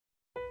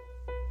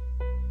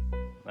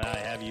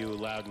have you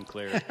loud and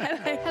clear.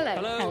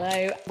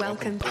 Hello.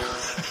 Welcome.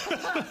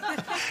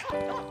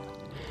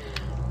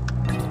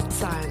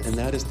 Science. And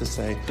that is to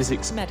say,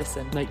 physics,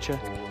 medicine, nature,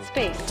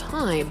 space,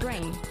 time,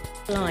 brain,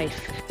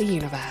 life, the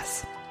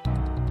universe.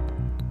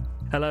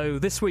 Hello,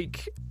 this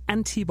week,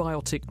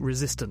 antibiotic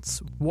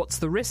resistance. What's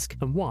the risk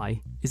and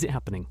why is it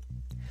happening?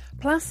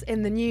 Plus,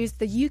 in the news,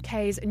 the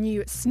UK's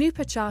new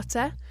Snooper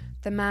charter,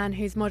 the man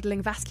who's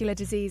modelling vascular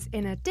disease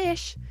in a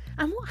dish,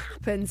 and what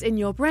happens in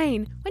your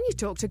brain when you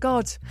talk to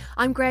God.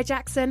 I'm Greer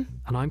Jackson.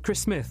 And I'm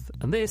Chris Smith,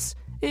 and this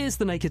is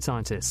The Naked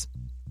Scientist.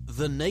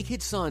 The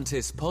Naked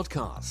Scientist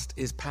podcast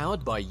is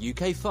powered by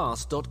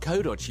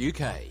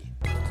ukfast.co.uk.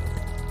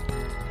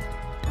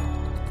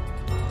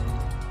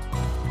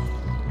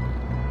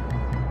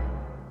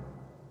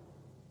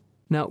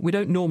 Now, we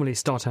don't normally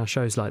start our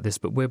shows like this,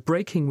 but we're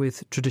breaking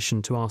with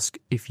tradition to ask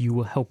if you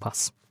will help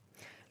us.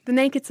 The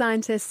Naked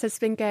Scientist has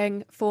been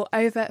going for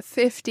over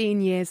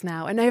 15 years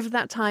now, and over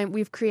that time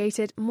we've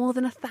created more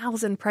than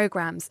 1,000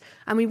 programmes,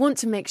 and we want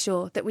to make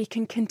sure that we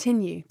can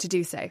continue to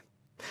do so.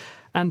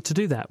 And to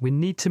do that, we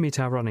need to meet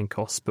our running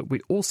costs, but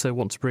we also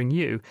want to bring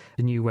you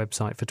a new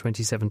website for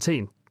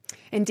 2017.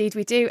 Indeed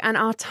we do, and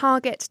our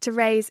target to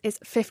raise is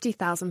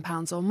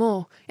 £50,000 or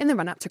more in the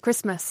run-up to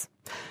Christmas.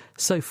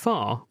 So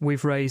far,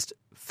 we've raised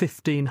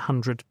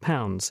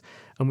 £1,500,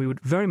 and we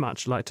would very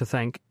much like to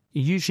thank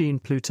Eugene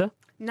Pluter,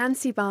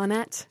 Nancy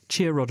Barnett,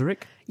 Chia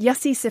Roderick,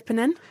 Jussi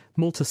Siponen,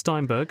 Malta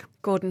Steinberg,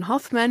 Gordon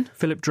Hoffman,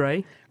 Philip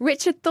Dre,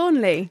 Richard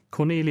Thornley,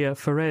 Cornelia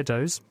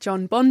Ferredos,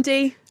 John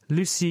Bondi,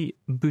 Lucy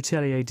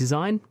Boutelier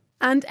Design,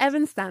 and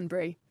Evan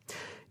Stanbury.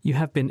 You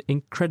have been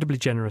incredibly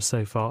generous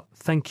so far.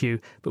 Thank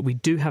you. But we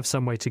do have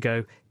some way to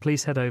go.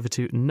 Please head over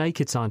to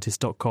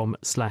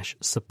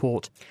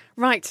nakedscientist.com/support.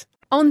 Right,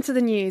 on to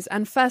the news.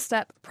 And first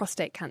up,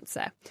 prostate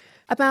cancer.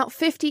 About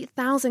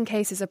 50,000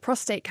 cases of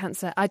prostate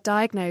cancer are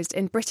diagnosed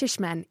in British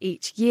men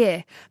each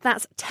year.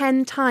 That's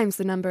 10 times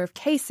the number of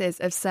cases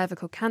of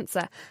cervical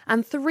cancer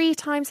and 3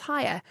 times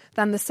higher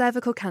than the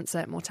cervical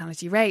cancer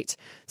mortality rate.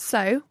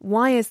 So,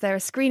 why is there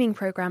a screening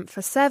programme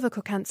for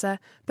cervical cancer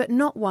but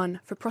not one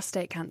for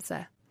prostate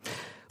cancer?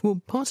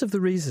 Well, part of the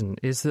reason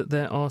is that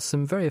there are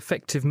some very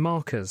effective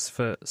markers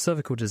for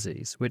cervical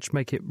disease which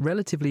make it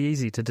relatively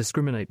easy to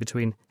discriminate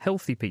between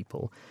healthy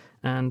people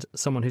and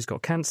someone who's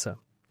got cancer.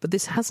 But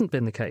this hasn't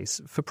been the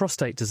case for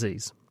prostate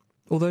disease.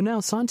 Although now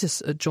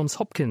scientists at Johns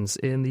Hopkins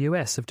in the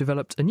US have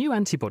developed a new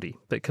antibody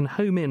that can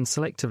home in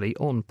selectively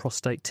on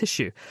prostate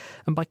tissue.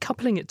 And by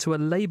coupling it to a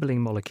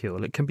labelling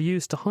molecule, it can be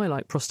used to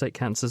highlight prostate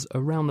cancers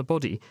around the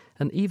body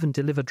and even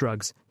deliver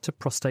drugs to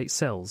prostate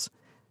cells.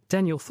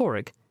 Daniel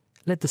Thorick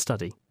led the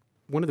study.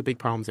 One of the big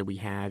problems that we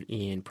have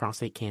in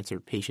prostate cancer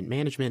patient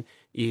management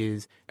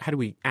is how do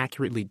we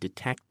accurately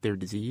detect their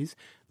disease?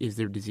 Is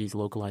their disease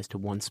localized to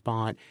one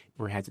spot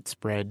or has it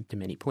spread to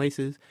many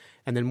places?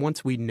 And then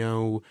once we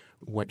know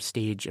what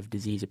stage of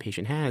disease a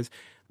patient has,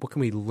 what can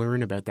we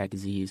learn about that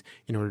disease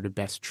in order to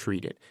best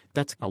treat it?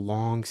 That's a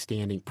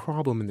long-standing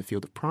problem in the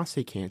field of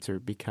prostate cancer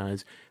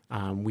because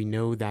we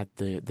know that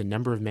the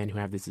number of men who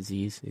have this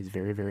disease is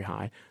very, very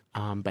high.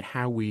 But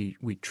how we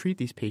treat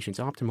these patients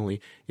optimally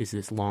is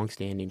this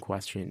long-standing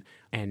question.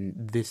 And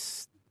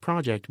this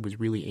project was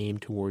really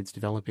aimed towards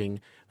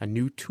developing a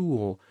new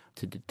tool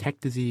to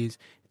detect disease,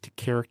 to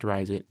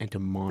characterize it, and to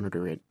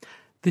monitor it.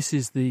 This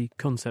is the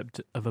concept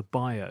of a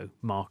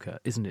biomarker,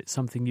 isn't it?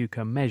 Something you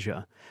can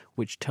measure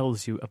which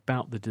tells you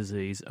about the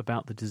disease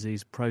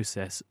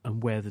process,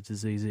 and where the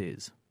disease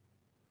is.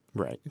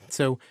 Right.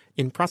 So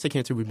in prostate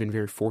cancer, we've been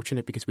very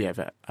fortunate because we have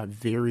a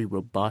very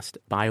robust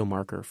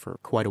biomarker for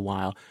quite a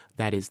while.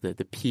 That is the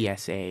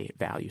PSA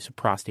value, so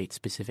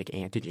prostate-specific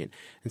antigen.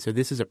 And so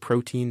this is a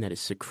protein that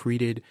is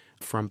secreted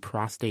from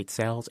prostate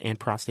cells and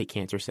prostate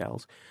cancer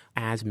cells.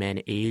 As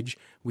men age,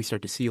 we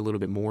start to see a little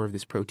bit more of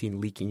this protein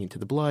leaking into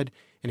the blood.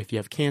 And if you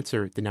have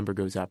cancer, the number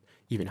goes up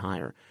even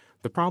higher.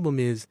 The problem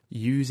is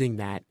using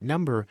that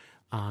number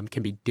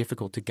can be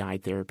difficult to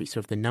guide therapy.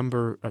 So if the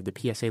number of the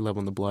PSA level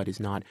in the blood is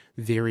not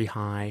very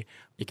high,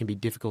 it can be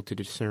difficult to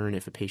discern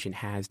if a patient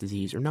has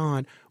disease or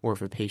not, or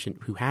if a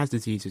patient who has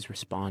disease is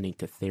responding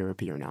to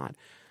therapy or not.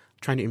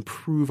 Trying to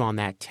improve on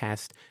that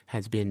test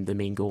has been the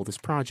main goal of this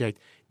project.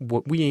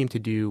 What we aimed to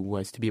do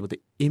was to be able to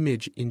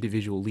image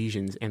individual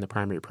lesions in the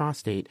primary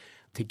prostate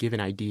to give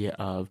an idea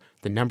of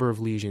the number of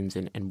lesions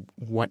and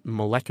what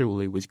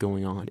molecularly was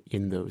going on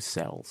in those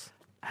cells.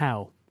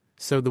 How?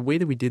 So the way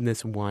that we did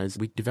this was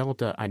we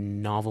developed a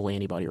novel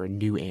antibody or a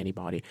new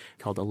antibody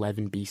called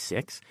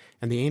 11B6,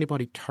 and the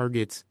antibody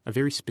targets a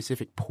very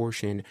specific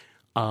portion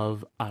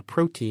of a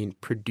protein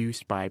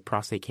produced by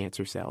prostate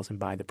cancer cells and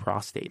by the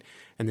prostate.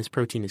 And this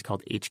protein is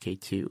called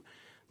HK2.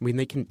 When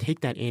they can take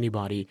that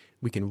antibody,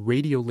 we can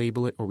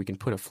radio-label it or we can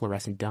put a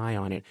fluorescent dye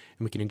on it,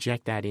 and we can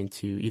inject that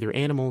into either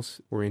animals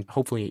or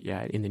hopefully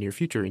in the near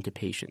future into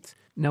patients.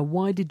 Now,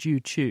 why did you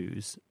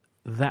choose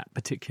that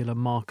particular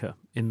marker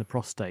in the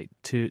prostate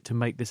to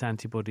make this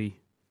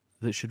antibody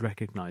that should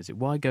recognize it?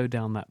 Why go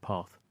down that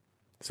path?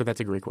 So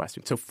that's a great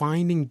question. So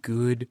finding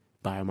good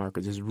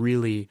biomarkers is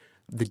really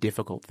the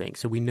difficult thing.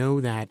 So we know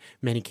that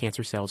many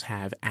cancer cells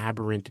have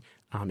aberrant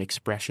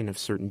expression of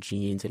certain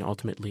genes and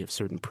ultimately of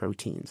certain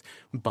proteins.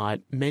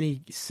 But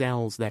many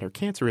cells that are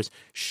cancerous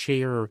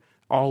share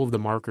all of the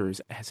markers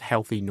as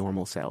healthy,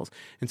 normal cells.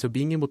 And so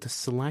being able to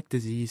select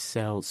disease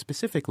cells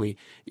specifically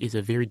is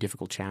a very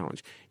difficult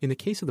challenge. In the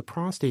case of the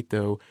prostate,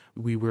 though,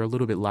 we were a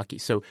little bit lucky.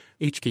 So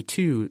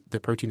HK2, the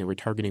protein that we're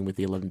targeting with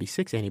the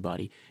 11b6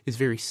 antibody, is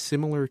very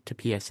similar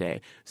to PSA.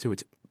 So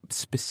it's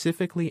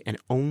specifically and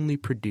only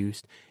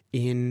produced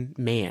in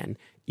man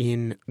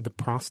in the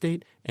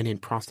prostate and in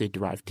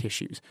prostate-derived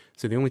tissues.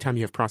 So the only time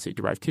you have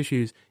prostate-derived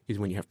tissues is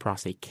when you have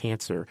prostate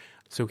cancer.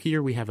 So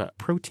here we have a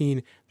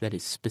protein that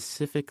is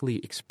specifically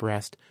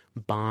expressed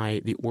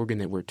by the organ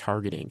that we're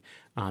targeting,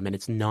 and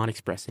it's not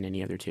expressed in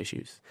any other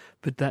tissues.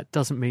 But that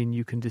doesn't mean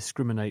you can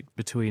discriminate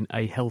between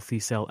a healthy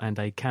cell and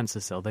a cancer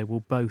cell. They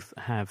will both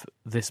have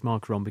this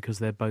marker on because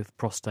they're both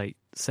prostate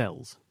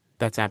cells.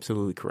 That's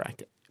absolutely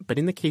correct. But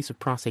in the case of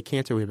prostate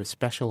cancer, we have a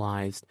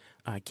specialized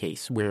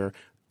case where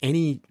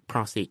any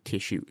prostate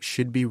tissue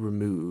should be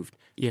removed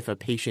if a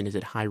patient is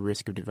at high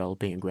risk of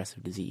developing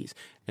aggressive disease.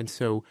 And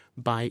so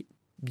by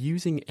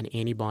using an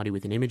antibody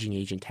with an imaging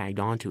agent tagged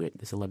onto it,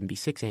 this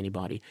 11b6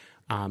 antibody,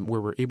 where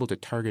we're able to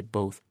target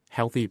both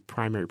healthy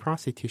primary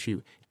prostate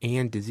tissue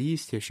and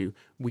disease tissue,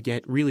 we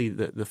get really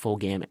the full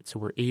gamut. So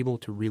we're able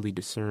to really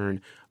discern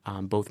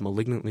both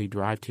malignantly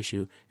derived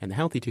tissue and the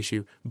healthy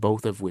tissue,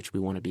 both of which we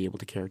want to be able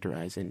to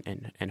characterize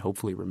and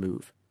hopefully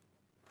remove.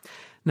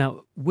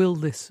 Now, will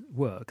this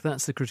work?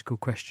 That's the critical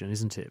question,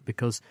 isn't it?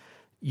 Because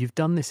you've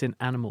done this in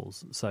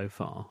animals so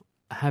far.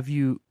 Have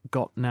you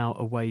got now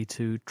a way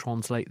to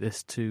translate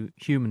this to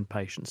human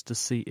patients to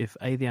see if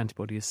A, the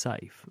antibody is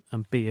safe,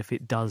 and B, if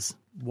it does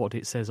what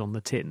it says on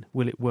the tin?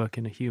 Will it work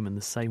in a human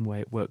the same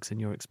way it works in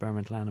your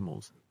experimental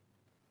animals?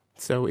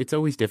 So it's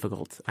always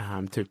difficult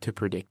to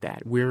predict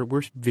that. We're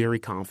very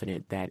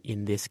confident that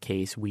in this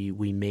case we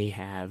may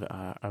have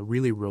a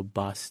really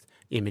robust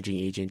imaging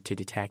agent to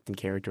detect and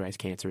characterize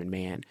cancer in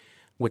man.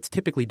 What's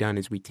typically done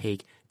is we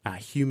take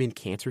human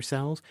cancer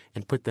cells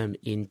and put them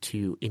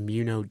into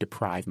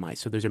immunodeprived mice.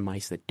 So those are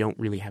mice that don't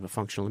really have a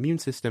functional immune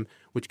system,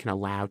 which can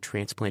allow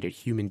transplanted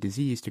human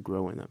disease to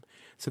grow in them.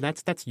 So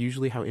that's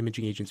usually how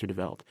imaging agents are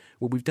developed.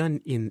 What we've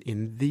done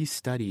in these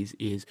studies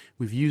is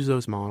we've used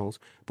those models,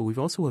 but we've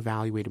also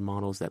evaluated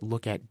models that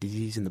look at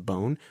disease in the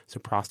bone. So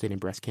prostate and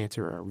breast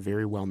cancer are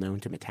very well known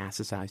to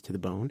metastasize to the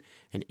bone,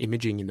 and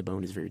imaging in the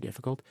bone is very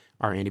difficult.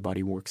 Our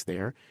antibody works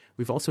there.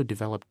 We've also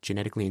developed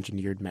genetically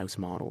engineered mouse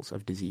models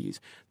of disease.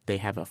 They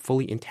have a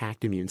fully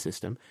intact immune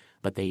system,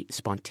 but they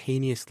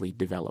spontaneously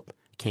develop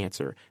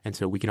cancer. And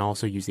so we can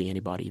also use the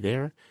antibody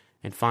there.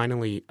 And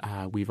finally,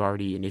 we've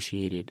already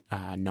initiated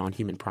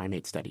non-human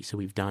primate studies. So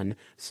we've done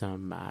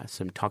some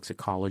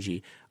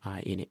toxicology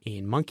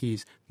in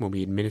monkeys. When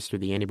we administer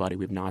the antibody,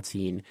 we've not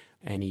seen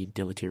any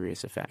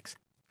deleterious effects.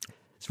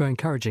 It's very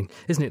encouraging,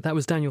 isn't it? That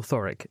was Daniel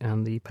Thorick,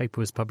 and the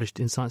paper was published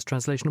in Science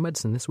Translational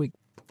Medicine this week.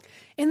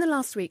 In the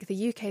last week,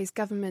 the UK's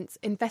government's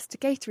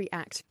Investigatory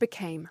Act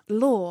became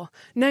law.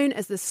 Known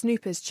as the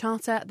Snooper's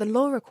Charter, the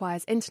law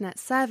requires internet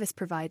service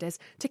providers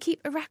to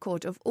keep a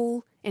record of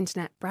all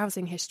internet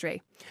browsing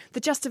history. The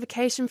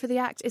justification for the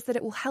Act is that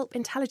it will help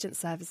intelligence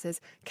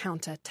services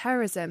counter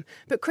terrorism.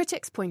 But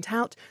critics point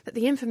out that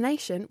the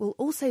information will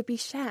also be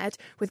shared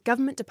with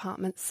government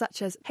departments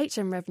such as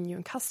HM Revenue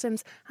and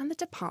Customs and the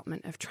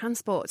Department of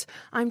Transport.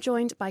 I'm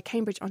joined by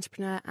Cambridge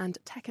entrepreneur and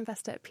tech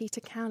investor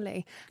Peter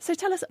Cowley. So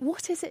tell us,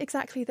 what is it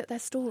exactly that they're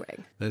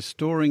storing? They're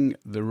storing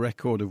the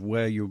record of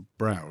where you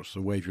browsed,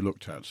 the wave you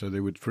looked at. So they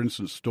would, for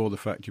instance, store the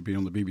fact you'd been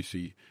on the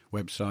BBC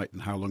website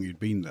and how long you'd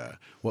been there.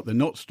 What they're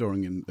not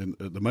storing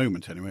at the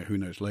moment, anyway, who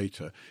knows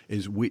later,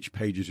 is which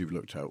pages you've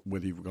looked at,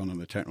 whether you've gone on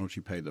the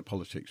technology page, the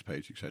politics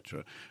page,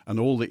 etc. And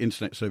all the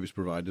internet service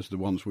providers, the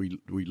ones we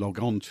log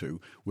on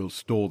to, will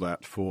store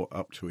that for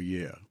up to a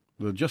year.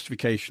 The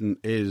justification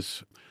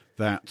is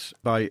that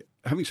by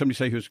having somebody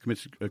say who's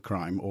committed a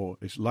crime or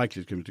is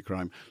likely to commit a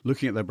crime,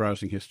 looking at their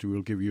browsing history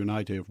will give you an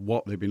idea of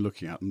what they've been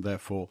looking at and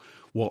therefore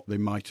what they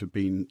might have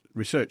been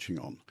researching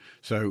on.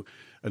 So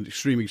an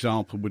extreme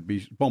example would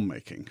be bomb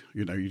making.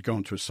 You know, you'd go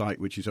onto a site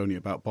which is only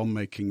about bomb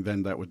making,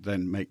 then that would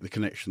then make the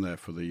connection there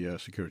for the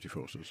security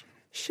forces.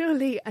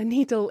 Surely a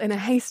needle in a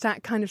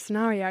haystack kind of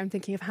scenario. I'm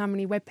thinking of how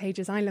many web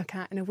pages I look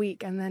at in a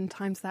week and then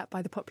times that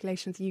by the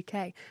population of the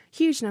UK.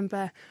 Huge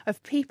number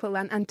of people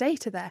and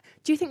data there.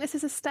 Do you think this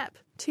is a step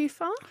too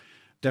far?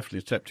 Definitely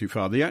a step too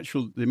far. The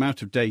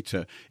amount of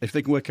data, if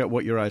they can work out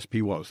what your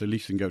ISP was, at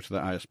least they can go to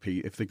that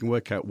ISP. If they can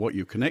work out what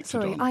you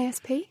connected on.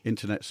 ISP?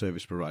 Internet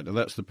Service Provider.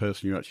 That's the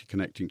person you're actually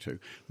connecting to.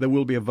 There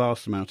will be a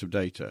vast amount of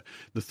data.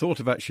 The thought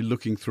of actually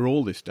looking through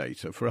all this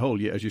data for a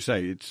whole year, as you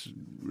say, it's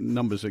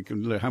numbers.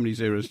 How many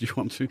zeros do you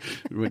want to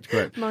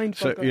correct?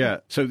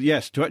 Mind-boggling. So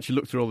yes, to actually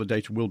look through all the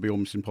data will be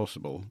almost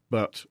impossible.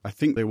 But I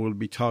think they will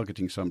be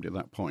targeting somebody at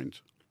that point.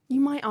 You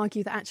might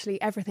argue that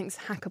actually everything's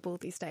hackable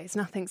these days.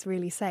 Nothing's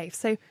really safe.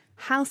 So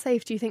how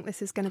safe do you think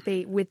this is going to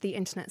be with the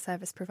internet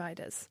service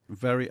providers?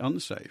 Very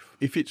unsafe.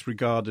 If it's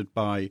regarded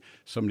by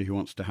somebody who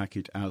wants to hack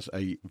it as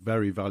a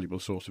very valuable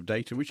source of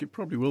data, which it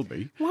probably will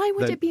be. Why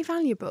would it be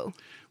valuable?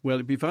 Well,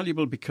 it'd be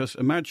valuable because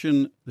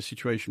imagine the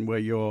situation where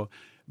you're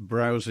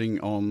browsing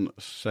on,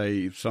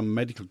 say, some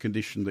medical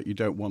condition that you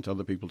don't want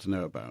other people to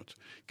know about.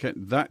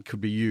 That could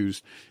be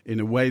used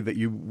in a way that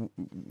you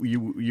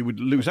would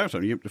lose out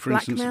on. For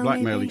instance,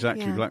 blackmail, maybe?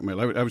 Exactly, yeah.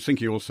 Blackmail. I was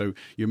thinking also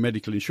your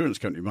medical insurance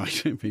company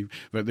might be,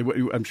 but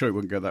I'm sure it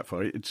wouldn't go that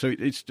far. So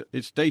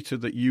it's data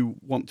that you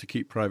want to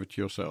keep private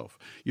to yourself.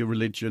 Your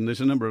religion,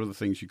 there's a number of other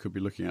things you could be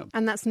looking at.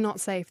 And that's not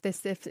safe.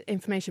 This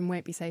information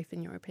won't be safe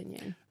in your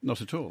opinion?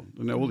 Not at all.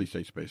 No, all these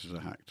databases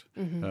are hacked.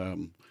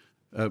 Mm-hmm.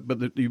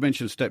 But you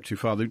mentioned a step too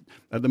far.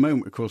 At the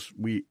moment, of course,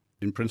 we,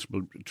 in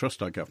principle,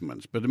 trust our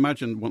governments. But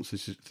imagine once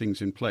this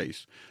thing's in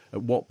place,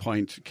 at what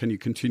point can you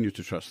continue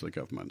to trust the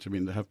government? I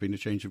mean, there have been a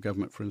change of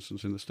government, for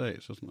instance, in the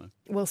States, hasn't there?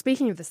 Well,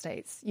 speaking of the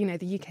States,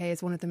 the UK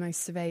is one of the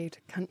most surveyed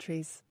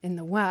countries in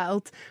the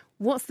world.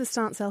 What's the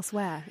stance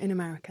elsewhere in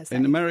America? Say?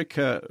 In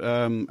America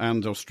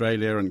and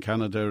Australia and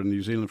Canada and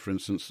New Zealand, for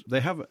instance,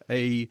 they have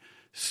a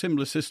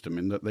similar system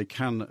in that they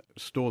can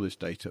store this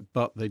data,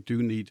 but they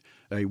do need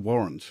a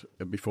warrant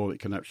before it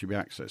can actually be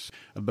accessed.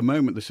 At the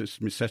moment, the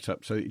system is set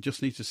up so it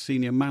just needs a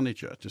senior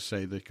manager to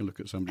say they can look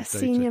at somebody's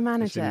data. Senior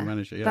manager? A senior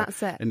manager, yeah.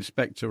 That's it?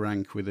 Inspector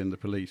rank within the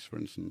police, for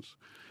instance.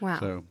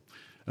 Wow.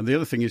 And the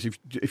other thing is,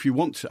 if you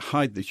want to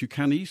hide this, you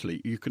can easily.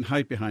 You can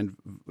hide behind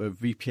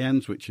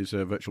VPNs, which is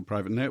a virtual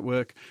private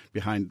network,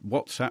 behind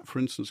WhatsApp, for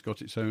instance,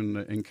 got its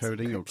own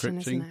encoding or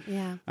crypting.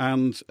 Yeah.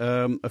 And,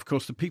 of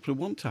course, the people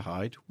who want to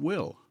hide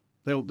will.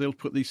 They'll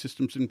put these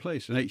systems in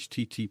place. An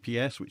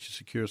HTTPS, which is a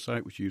secure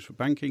site which is used for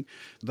banking,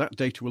 that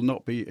data will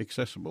not be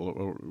accessible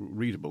or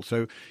readable.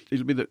 So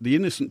it'll be the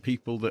innocent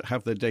people that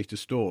have their data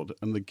stored,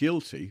 and the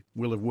guilty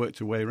will have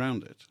worked a way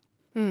around it.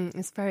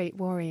 It's very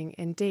worrying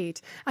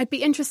indeed. I'd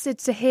be interested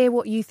to hear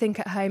what you think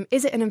at home.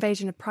 Is it an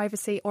invasion of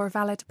privacy or a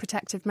valid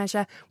protective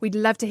measure? We'd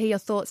love to hear your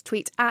thoughts.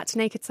 Tweet at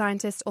Naked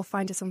Scientist or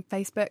find us on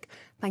Facebook.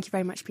 Thank you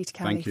very much, Peter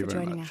Kelly, for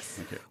joining us.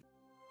 Thank you.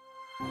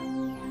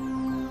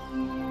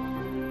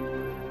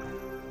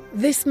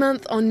 This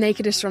month on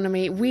Naked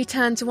Astronomy, we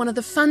turn to one of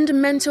the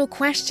fundamental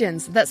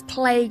questions that's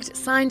plagued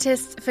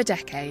scientists for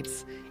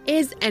decades.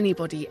 Is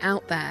anybody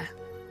out there?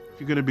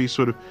 If you're going to be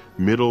sort of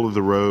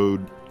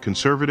middle-of-the-road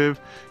conservative,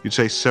 you'd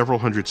say several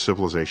hundred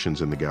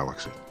civilizations in the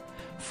galaxy.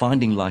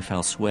 Finding life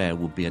elsewhere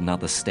will be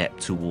another step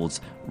towards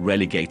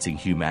relegating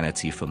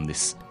humanity from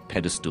this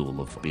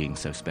pedestal of being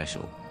so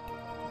special.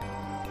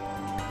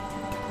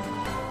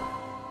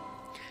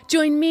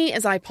 Join me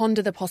as I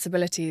ponder the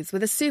possibilities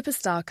with a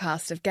superstar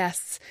cast of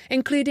guests,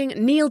 including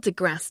Neil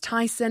deGrasse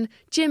Tyson,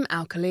 Jim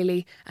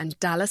Al-Khalili and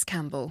Dallas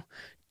Campbell.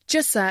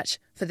 Just search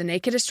for the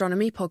Naked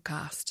Astronomy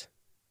podcast.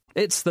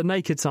 It's The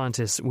Naked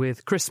Scientists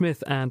with Chris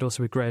Smith and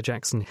also with Greer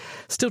Jackson.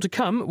 Still to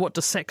come, what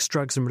do sex,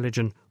 drugs and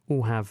religion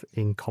all have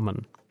in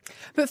common?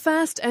 But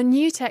first, a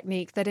new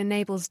technique that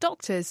enables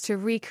doctors to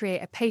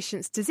recreate a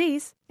patient's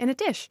disease in a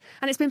dish.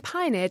 And it's been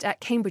pioneered at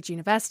Cambridge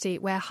University,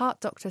 where heart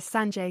doctor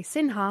Sanjay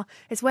Sinha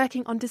is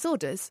working on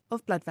disorders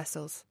of blood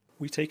vessels.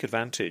 We take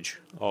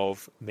advantage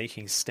of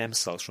making stem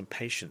cells from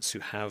patients who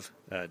have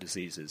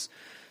diseases.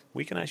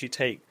 We can actually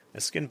take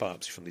a skin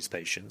biopsy from these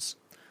patients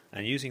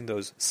and using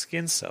those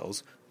skin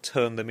cells,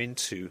 turn them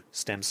into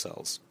stem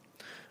cells.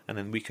 And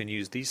then we can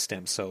use these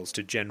stem cells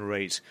to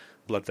generate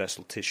blood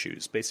vessel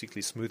tissues.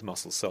 Basically, smooth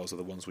muscle cells are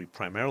the ones we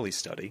primarily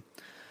study,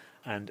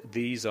 and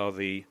these are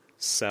the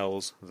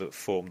cells that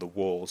form the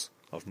walls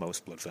of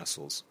most blood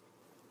vessels.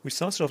 We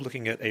started off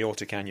looking at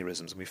aortic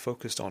aneurysms, and we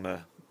focused on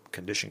a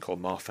condition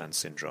called Marfan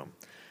syndrome.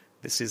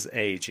 This is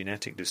a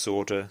genetic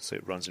disorder, so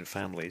it runs in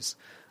families.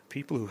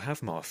 People who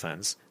have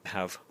Marfan's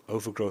have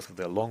overgrowth of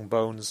their long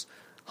bones,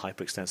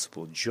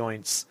 hyperextensible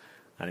joints,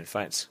 and in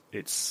fact,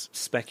 it's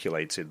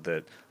speculated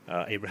that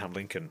Abraham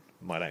Lincoln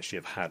might actually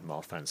have had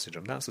Marfan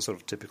syndrome. That's the sort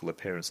of typical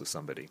appearance of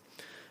somebody.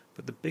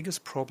 But the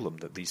biggest problem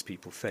that these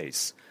people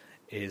face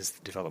is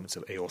the development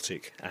of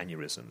aortic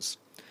aneurysms.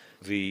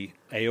 The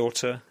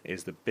aorta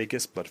is the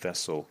biggest blood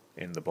vessel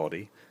in the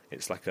body.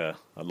 It's like a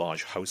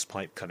large hose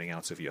pipe coming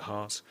out of your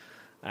heart.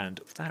 And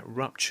if that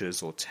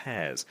ruptures or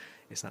tears,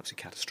 it's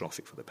absolutely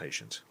catastrophic for the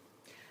patient.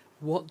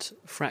 What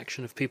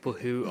fraction of people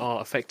who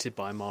are affected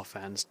by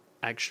Marfan's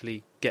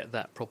actually get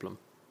that problem?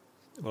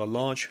 Well, a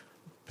large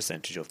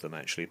percentage of them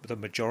actually, but the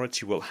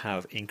majority will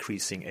have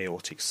increasing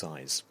aortic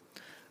size.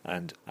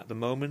 And at the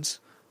moment,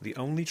 the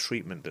only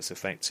treatment that's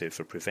effective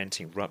for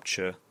preventing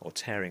rupture or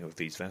tearing of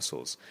these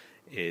vessels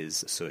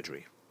is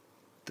surgery.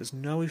 There's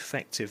no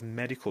effective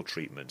medical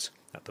treatment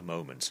at the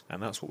moment,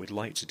 and that's what we'd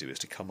like to do, is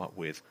to come up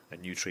with a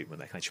new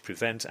treatment that can actually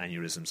prevent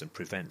aneurysms and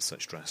prevent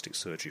such drastic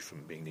surgery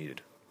from being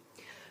needed.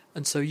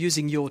 And so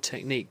using your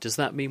technique, does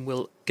that mean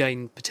we'll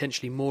gain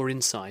potentially more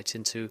insight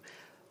into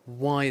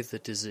why the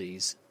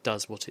disease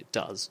does what it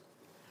does?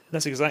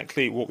 That's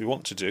exactly what we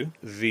want to do.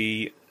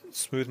 The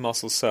smooth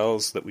muscle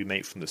cells that we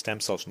make from the stem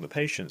cells from the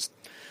patients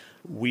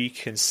we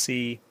can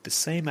see the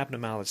same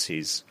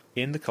abnormalities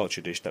in the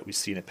culture dish that we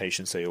see in a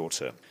patient's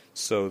aorta.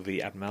 So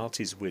the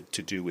abnormalities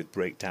to do with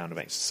breakdown of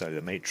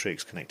extracellular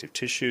matrix, connective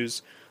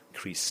tissues,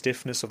 increased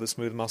stiffness of the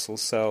smooth muscle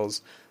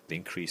cells, the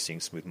increasing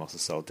smooth muscle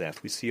cell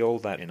death. We see all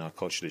that in our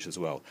culture dish as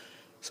well.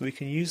 So we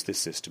can use this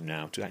system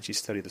now to actually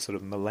study the sort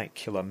of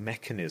molecular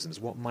mechanisms,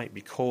 what might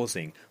be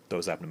causing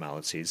those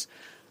abnormalities.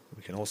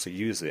 We can also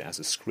use it as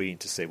a screen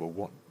to say, well,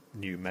 what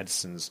new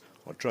medicines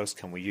or drugs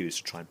can we use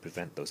to try and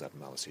prevent those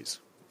abnormalities?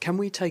 Can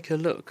we take a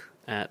look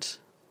at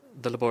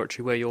the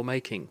laboratory where you're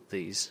making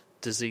these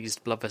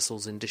diseased blood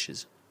vessels in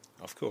dishes?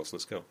 Of course,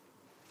 let's go.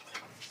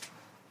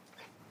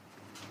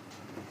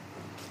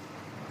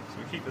 So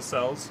we keep the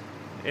cells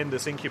in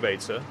this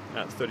incubator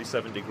at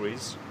 37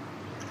 degrees.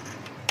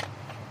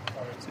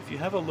 So if you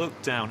have a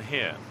look down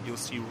here, you'll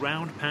see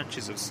round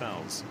patches of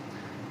cells.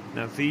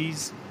 Now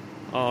these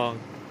are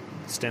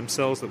stem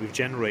cells that we've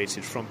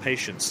generated from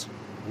patients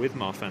with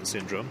Marfan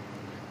syndrome.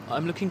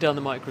 I'm looking down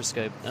the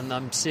microscope and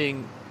I'm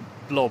seeing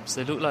blobs.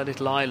 They look like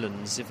little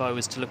islands if I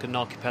was to look at an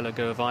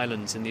archipelago of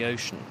islands in the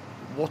ocean.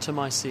 What am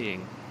I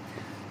seeing?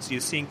 So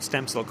you're seeing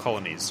stem cell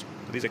colonies.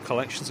 These are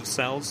collections of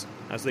cells.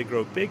 As they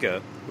grow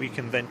bigger, we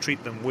can then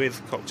treat them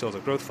with cocktails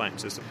of growth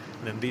factors,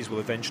 and then these will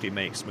eventually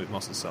make smooth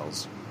muscle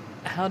cells.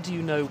 How do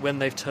you know when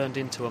they've turned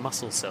into a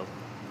muscle cell?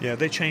 Yeah,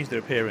 they change their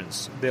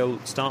appearance. They'll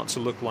start to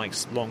look like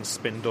long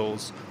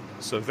spindles,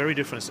 so very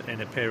different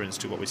in appearance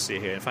to what we see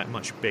here, in fact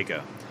much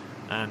bigger.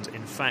 And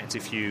in fact,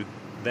 if you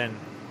then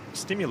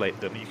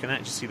stimulate them, you can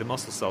actually see the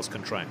muscle cells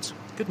contract.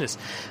 Goodness.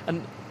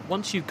 And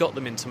once you've got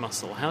them into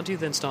muscle, how do you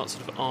then start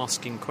sort of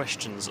asking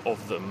questions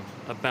of them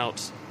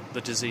about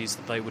the disease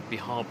that they would be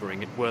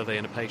harbouring were they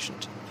in a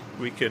patient?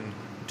 We can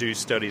do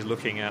studies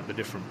looking at the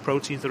different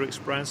proteins that are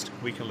expressed.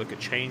 We can look at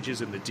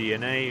changes in the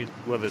DNA,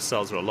 whether the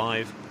cells are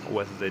alive or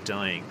whether they're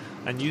dying.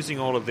 And using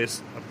all of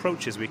these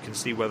approaches, we can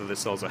see whether the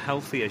cells are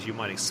healthy, as you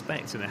might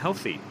expect in a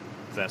healthy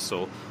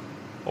vessel,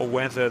 or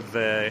whether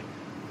they're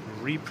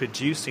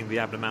reproducing the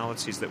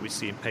abnormalities that we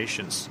see in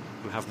patients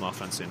who have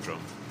Marfan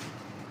syndrome.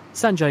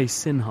 Sanjay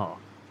Sinha.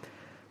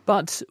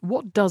 But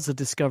what does a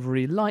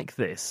discovery like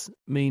this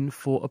mean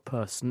for a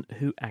person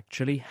who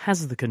actually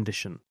has the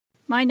condition?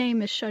 My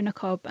name is Shona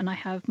Cobb and I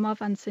have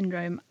Marfan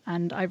syndrome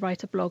and I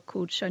write a blog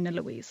called Shona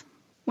Louise.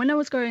 When I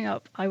was growing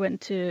up, I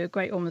went to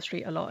Great Ormond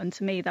Street a lot, and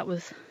to me that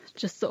was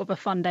just sort of a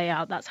fun day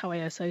out. That's how I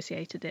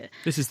associated it.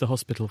 This is the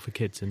hospital for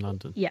kids in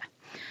London. Yeah.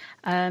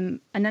 And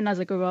then as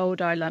I grew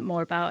older, I learnt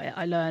more about it.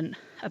 I learnt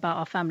about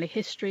our family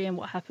history and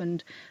what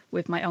happened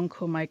with my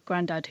uncle and my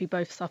granddad, who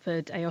both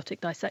suffered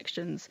aortic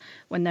dissections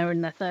when they were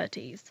in their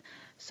 30s.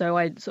 So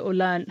I sort of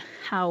learnt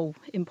how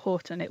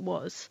important it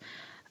was.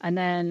 And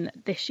then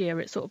this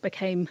year it sort of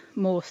became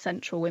more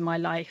central in my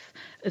life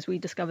as we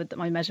discovered that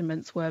my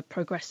measurements were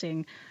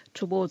progressing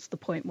towards the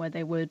point where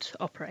they would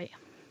operate.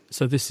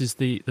 So this is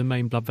the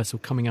main blood vessel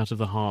coming out of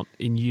the heart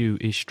in you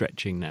is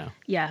stretching now?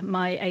 Yeah,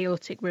 my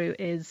aortic root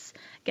is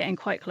getting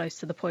quite close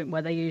to the point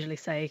where they usually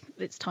say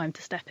it's time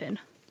to step in.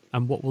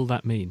 And what will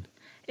that mean?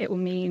 It will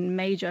mean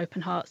major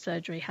open heart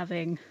surgery,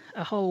 having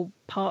a whole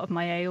part of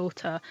my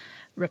aorta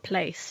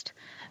replaced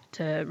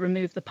to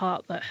remove the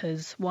part that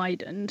has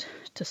widened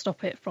to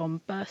stop it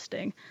from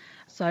bursting.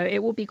 So it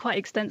will be quite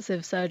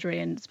extensive surgery,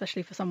 and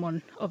especially for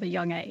someone of a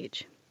young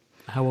age.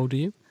 How old are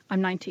you?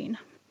 I'm 19.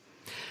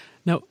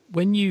 Now,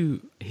 when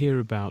you hear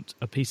about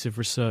a piece of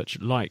research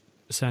like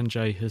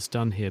Sanjay has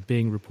done here,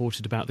 being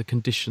reported about the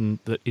condition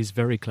that is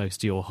very close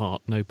to your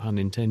heart, no pun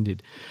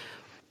intended,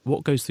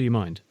 what goes through your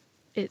mind?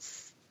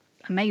 It's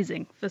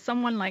amazing. For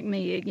someone like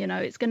me, you know,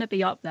 it's going to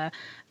be up there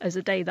as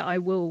a day that I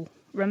will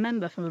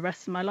remember for the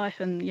rest of my life.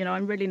 And, you know,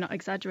 I'm really not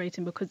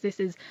exaggerating, because this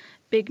is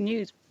big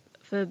news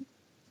for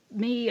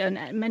me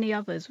and many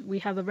others. We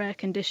have a rare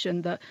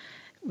condition that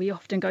we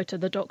often go to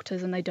the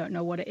doctors and they don't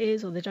know what it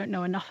is, or they don't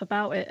know enough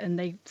about it, and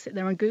they sit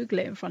there and Google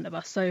it in front of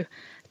us. So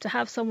to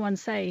have someone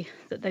say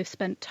that they've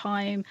spent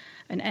time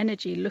and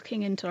energy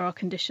looking into our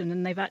condition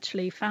and they've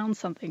actually found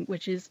something,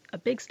 which is a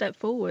big step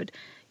forward,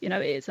 you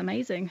know, it's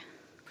amazing.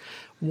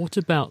 What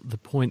about the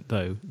point,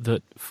 though,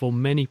 that for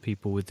many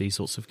people with these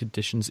sorts of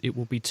conditions, it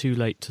will be too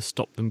late to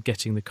stop them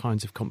getting the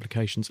kinds of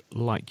complications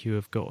like you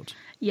have got?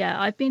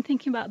 Yeah, I've been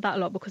thinking about that a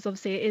lot, because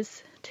obviously it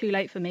is too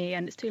late for me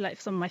and it's too late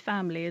for some of my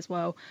family as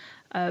well.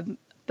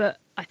 But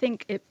I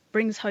think it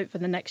brings hope for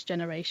the next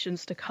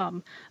generations to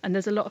come. And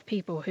there's a lot of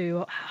people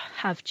who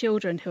have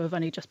children who have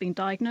only just been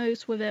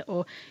diagnosed with it,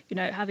 or, you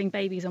know, having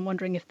babies and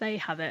wondering if they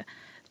have it.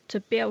 To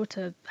be able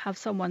to have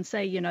someone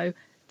say, you know,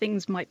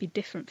 things might be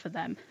different for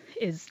them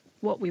is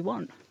what we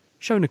want.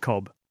 Shona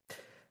Cobb.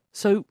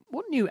 So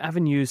what new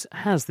avenues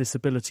has this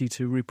ability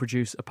to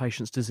reproduce a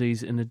patient's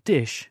disease in a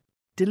dish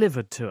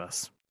delivered to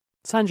us?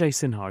 Sanjay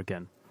Sinha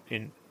again.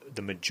 In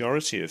the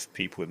majority of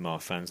people with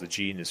Marfan's, the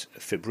gene is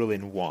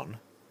fibrillin 1,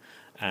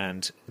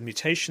 and the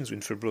mutations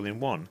in fibrillin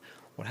 1,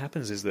 what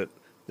happens is that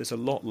there's a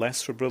lot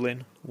less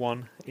fibrillin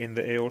 1 in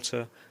the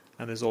aorta,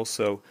 and there's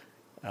also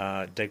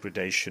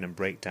degradation and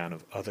breakdown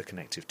of other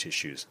connective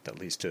tissues that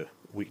leads to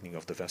weakening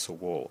of the vessel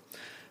wall.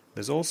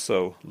 There's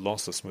also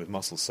loss of smooth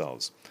muscle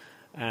cells.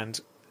 And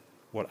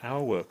what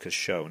our work has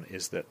shown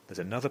is that there's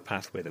another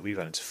pathway that we've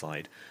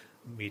identified,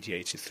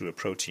 mediated through a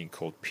protein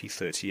called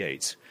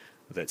P38,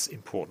 that's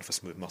important for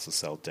smooth muscle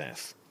cell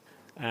death.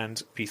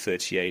 And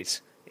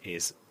P38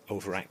 is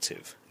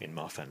overactive in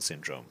Marfan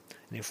syndrome.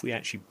 And if we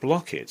actually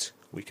block it,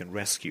 we can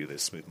rescue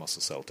this smooth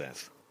muscle cell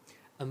death.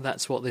 And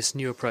that's what this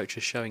new approach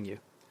is showing you?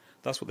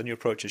 That's what the new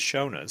approach has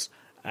shown us,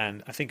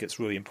 and I think it's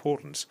really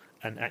important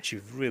and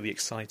actually really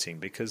exciting,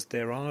 because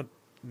there are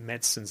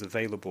medicines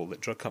available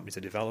that drug companies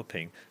are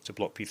developing to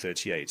block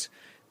P38.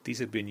 These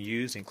have been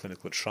used in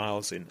clinical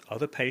trials in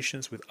other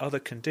patients with other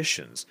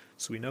conditions,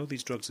 so we know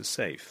these drugs are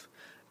safe.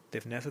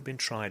 They've never been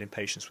tried in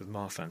patients with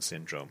Marfan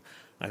syndrome.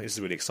 I think this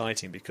is really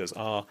exciting because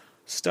our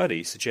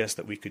study suggests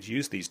that we could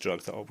use these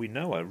drugs that we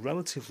know are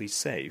relatively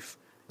safe.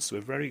 So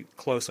we're very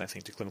close, I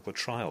think, to clinical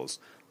trials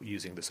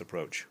using this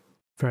approach.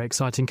 Very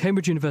exciting.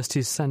 Cambridge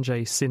University's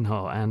Sanjay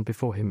Sinha and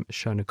before him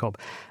Shona Cobb.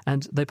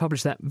 And they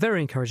published that very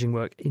encouraging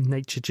work in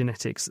Nature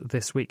Genetics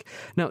this week.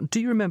 Now,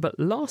 do you remember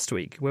last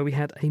week where we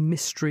had a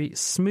mystery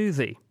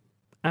smoothie?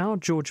 Our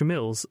Georgia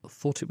Mills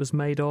thought it was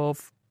made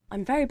of...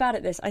 I'm very bad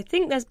at this. I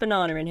think there's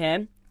banana in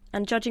here.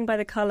 And judging by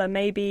the colour,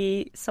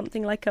 maybe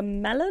something like a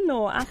melon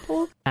or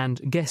apple. And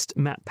guest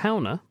Matt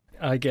Powner.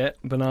 I get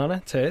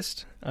banana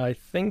taste. I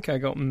think I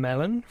got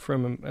melon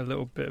from a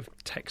little bit of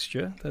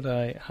texture that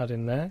I had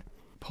in there.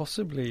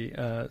 Possibly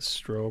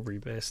strawberry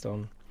based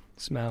on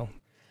smell.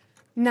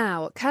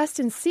 Now,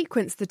 Kirsten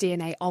sequenced the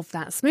DNA of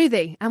that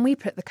smoothie and we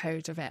put the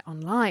code of it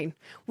online.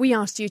 We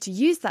asked you to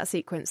use that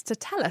sequence to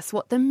tell us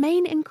what the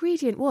main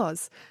ingredient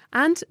was.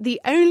 And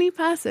the only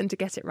person to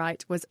get it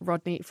right was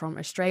Rodney from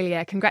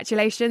Australia.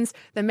 Congratulations,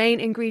 the main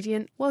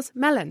ingredient was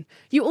melon.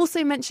 You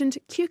also mentioned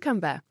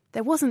cucumber.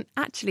 There wasn't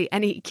actually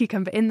any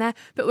cucumber in there,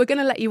 but we're going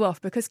to let you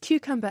off because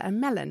cucumber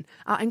and melon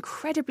are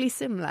incredibly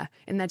similar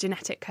in their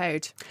genetic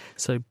code.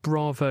 So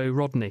bravo,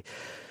 Rodney.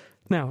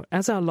 Now,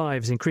 as our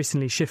lives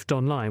increasingly shift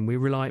online, we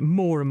rely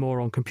more and more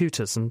on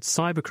computers, and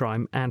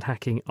cybercrime and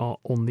hacking are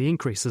on the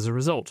increase as a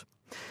result.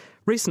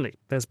 Recently,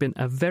 there's been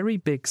a very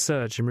big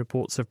surge in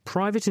reports of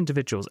private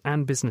individuals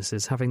and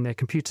businesses having their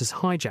computers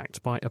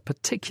hijacked by a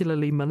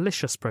particularly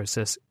malicious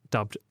process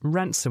dubbed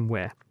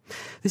ransomware.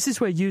 This is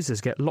where users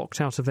get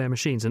locked out of their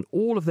machines and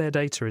all of their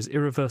data is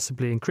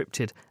irreversibly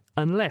encrypted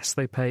unless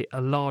they pay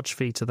a large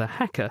fee to the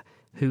hacker,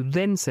 who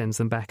then sends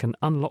them back an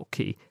unlock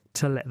key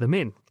to let them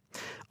in.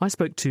 I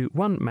spoke to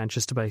one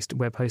Manchester-based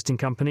web hosting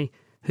company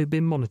who'd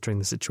been monitoring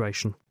the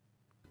situation.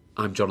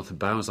 I'm Jonathan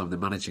Bowers, I'm the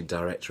Managing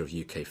Director of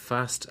UK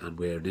Fast, and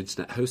we're an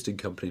internet hosting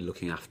company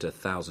looking after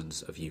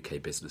thousands of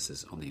UK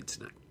businesses on the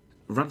internet.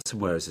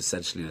 Ransomware is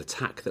essentially an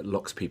attack that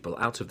locks people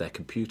out of their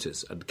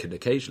computers and can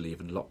occasionally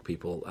even lock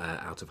people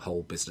out of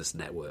whole business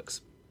networks.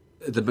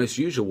 The most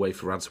usual way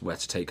for ransomware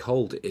to take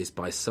hold is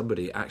by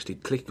somebody actually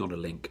clicking on a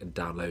link and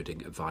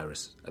downloading a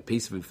virus, a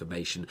piece of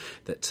information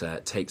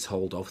that takes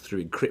hold of,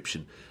 through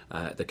encryption,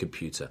 the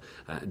computer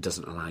and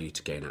doesn't allow you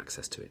to gain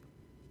access to it.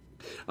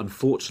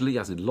 Unfortunately,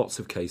 as in lots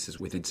of cases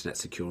with internet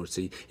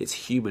security, it's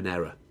human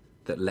error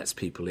that lets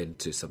people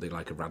into something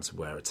like a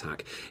ransomware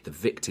attack, the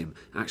victim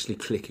actually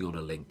clicking on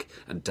a link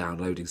and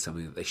downloading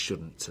something that they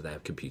shouldn't to their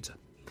computer.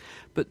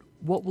 But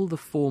what will the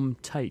form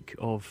take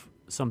of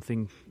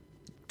something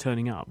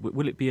turning up?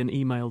 Will it be an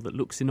email that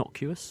looks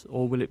innocuous,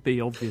 or will it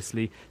be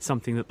obviously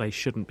something that they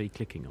shouldn't be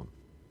clicking on?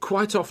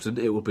 Quite often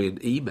it will be an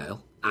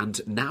email, and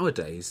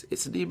nowadays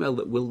it's an email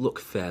that will look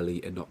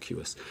fairly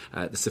innocuous.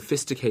 The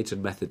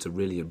sophisticated methods are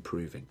really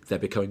improving. They're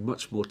becoming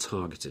much more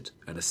targeted,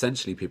 and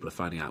essentially people are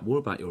finding out more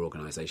about your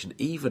organisation,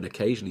 even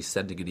occasionally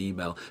sending an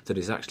email that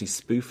is actually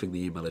spoofing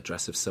the email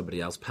address of somebody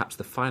else, perhaps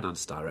the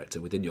finance director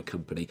within your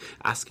company,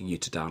 asking you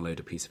to download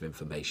a piece of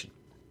information.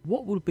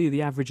 What will be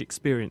the average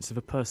experience of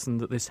a person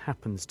that this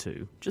happens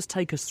to? Just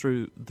take us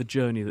through the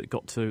journey that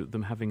got to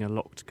them having a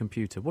locked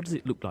computer. What does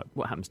it look like?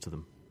 What happens to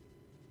them?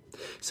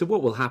 So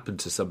what will happen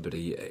to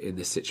somebody in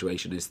this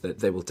situation is that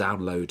they will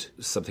download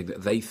something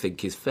that they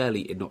think is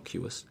fairly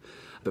innocuous,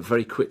 but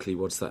very quickly,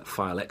 once that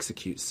file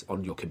executes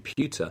on your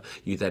computer,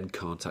 you then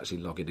can't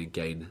actually log in and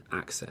gain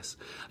access.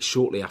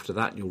 Shortly after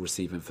that, you'll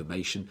receive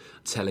information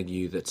telling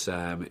you that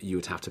you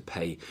would have to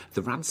pay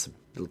the ransom.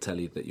 It'll tell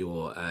you that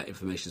your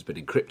information has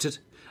been encrypted,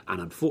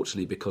 and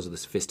unfortunately, because of the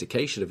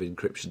sophistication of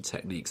encryption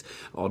techniques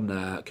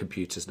on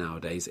computers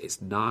nowadays,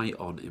 it's nigh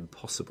on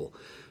impossible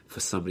for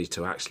somebody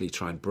to actually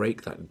try and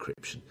break that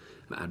encryption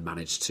and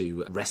manage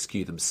to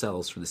rescue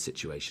themselves from the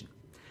situation.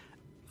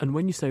 And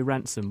when you say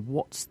ransom,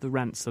 what's the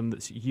ransom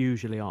that's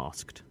usually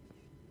asked?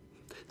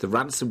 The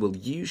ransom will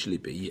usually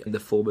be in the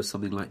form of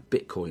something like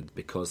Bitcoin,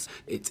 because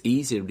it's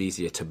easier and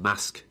easier to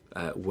mask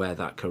where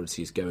that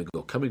currency is going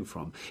or coming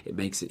from. It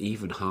makes it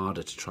even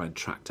harder to try and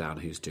track down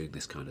who's doing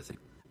this kind of thing.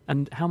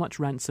 And how much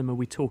ransom are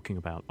we talking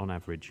about on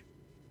average?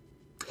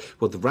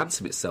 Well, the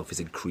ransom itself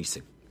is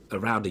increasing.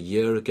 Around a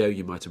year ago,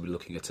 you might have been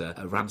looking at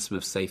a ransom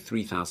of, say,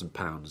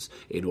 £3,000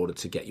 in order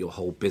to get your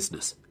whole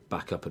business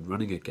back up and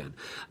running again.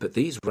 But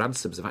these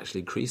ransoms have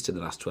actually increased in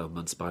the last 12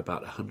 months by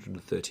about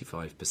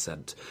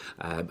 135%,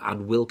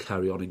 and will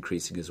carry on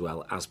increasing as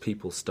well as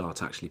people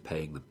start actually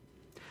paying them.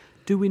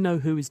 Do we know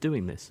who is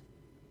doing this?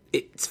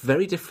 It's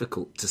very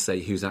difficult to say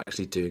who's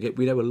actually doing it.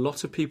 We know a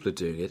lot of people are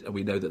doing it, and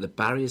we know that the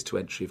barriers to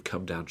entry have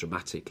come down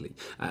dramatically.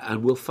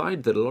 And we'll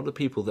find that a lot of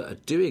people that are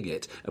doing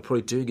it are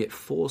probably doing it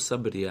for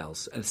somebody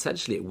else. And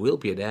essentially it will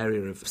be an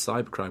area of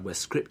cybercrime where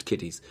script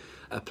kiddies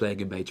are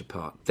playing a major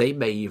part. They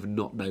may even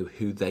not know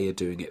who they are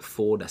doing it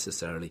for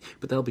necessarily,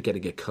 but they'll be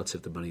getting a cut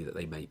of the money that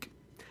they make.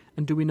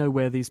 And do we know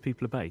where these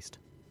people are based?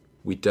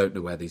 We don't know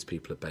where these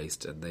people are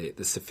based, and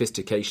the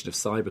sophistication of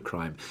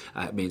cybercrime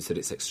means that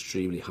it's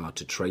extremely hard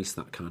to trace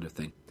that kind of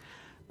thing.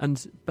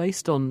 And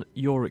based on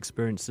your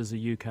experience as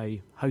a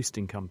UK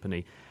hosting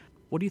company,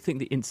 what do you think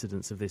the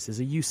incidence of this is?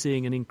 Are you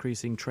seeing an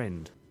increasing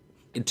trend?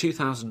 In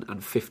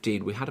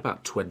 2015, we had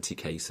about 20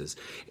 cases.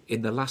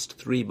 In the last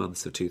 3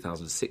 months of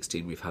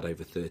 2016, we've had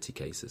over 30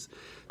 cases.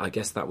 I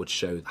guess that would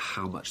show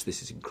how much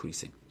this is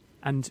increasing.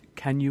 And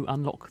can you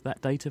unlock that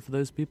data for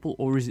those people,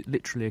 or is it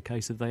literally a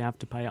case of they have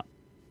to pay up?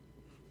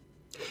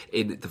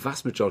 In the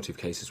vast majority of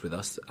cases with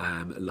us,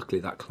 luckily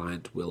that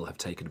client will have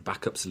taken a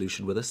backup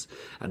solution with us,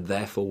 and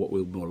therefore what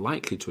we're more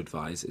likely to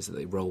advise is that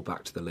they roll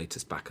back to the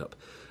latest backup,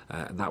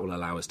 and that will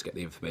allow us to get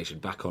the information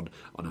back on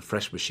a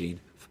fresh machine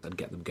and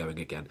get them going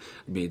again.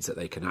 It means that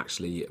they can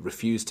actually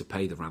refuse to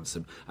pay the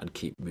ransom and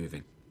keep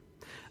moving.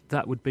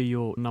 That would be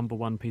your number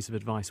one piece of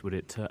advice, would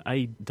it?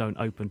 A, don't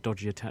open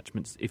dodgy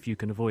attachments if you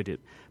can avoid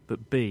it,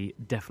 but B,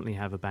 definitely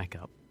have a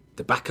backup.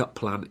 The backup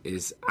plan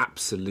is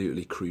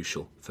absolutely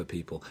crucial for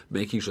people,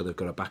 making sure they've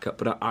got a backup.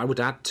 But I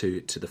would add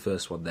to the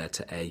first one there,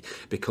 to A,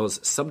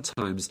 because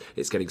sometimes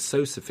it's getting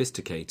so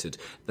sophisticated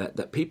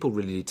that people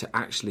really need to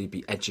actually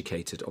be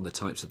educated on the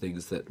types of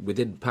things that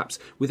perhaps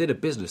within a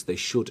business they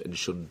should and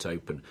shouldn't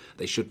open.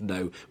 They should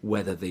know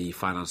whether the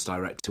finance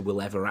director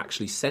will ever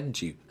actually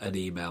send you an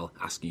email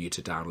asking you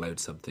to download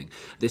something.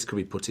 This can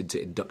be put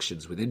into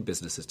inductions within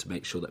businesses to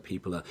make sure that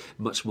people are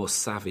much more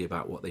savvy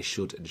about what they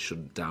should and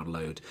shouldn't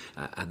download,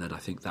 and then I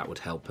think that would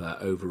help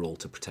overall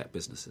to protect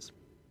businesses.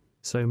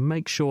 So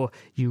make sure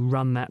you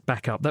run that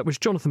back up. That was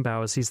Jonathan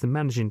Bowers. He's the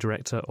Managing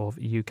Director of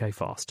UK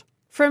Fast.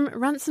 From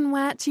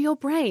ransomware to your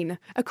brain.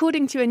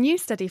 According to a new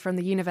study from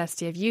the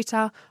University of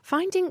Utah,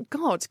 finding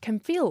God can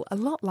feel a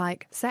lot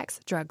like sex,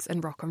 drugs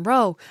and rock and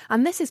roll.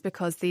 And this is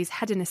because these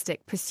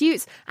hedonistic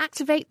pursuits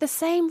activate the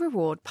same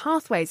reward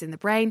pathways in the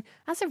brain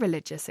as a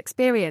religious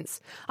experience.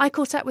 I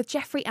caught up with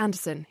Jeffrey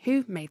Anderson,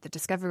 who made the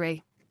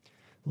discovery.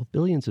 Well,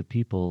 billions of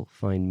people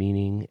find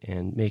meaning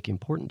and make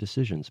important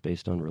decisions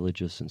based on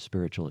religious and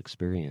spiritual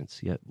experience,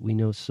 yet we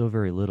know so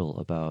very little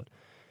about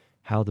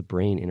how the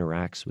brain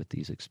interacts with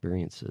these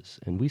experiences.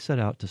 And we set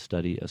out to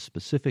study a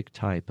specific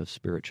type of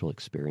spiritual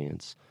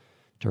experience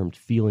termed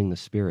feeling the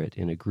spirit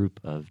in a group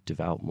of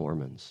devout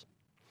Mormons.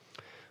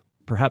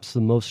 Perhaps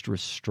the most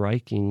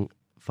striking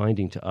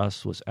finding to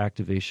us was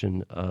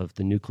activation of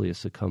the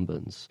nucleus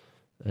accumbens,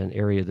 an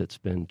area that's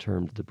been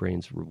termed the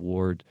brain's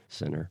reward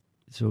center.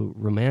 So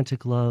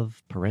romantic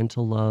love,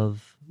 parental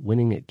love,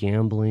 winning at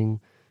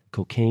gambling,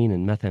 cocaine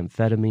and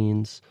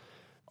methamphetamines,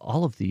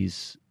 all of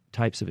these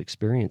types of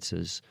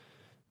experiences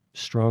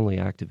strongly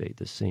activate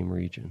the same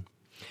region.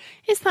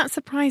 Is that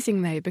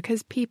surprising, though,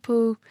 because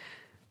people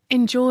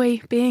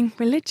enjoy being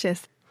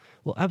religious?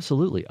 Well,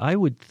 absolutely. I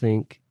would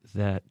think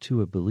that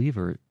to a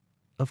believer,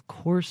 of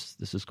course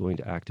this is going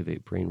to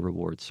activate brain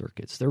reward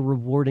circuits. They're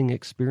rewarding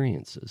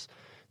experiences.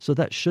 So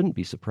that shouldn't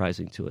be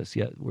surprising to us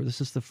yet.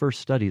 This is the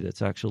first study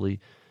that's actually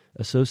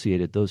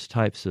associated those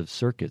types of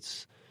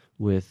circuits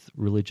with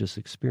religious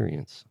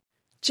experience.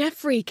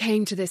 Jeffrey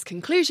came to this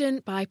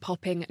conclusion by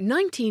popping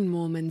 19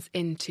 Mormons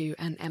into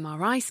an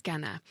MRI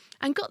scanner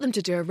and got them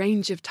to do a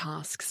range of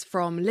tasks,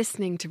 from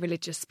listening to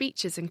religious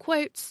speeches and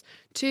quotes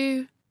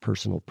to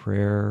personal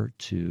prayer,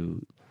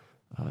 to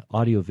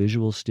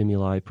audiovisual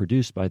stimuli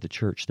produced by the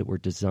church that were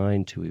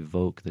designed to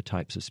evoke the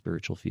types of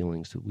spiritual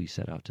feelings that we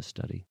set out to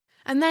study.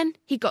 And then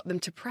he got them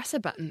to press a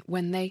button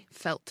when they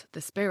felt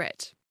the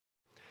spirit.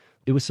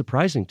 It was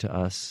surprising to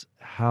us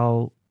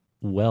how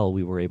well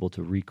we were able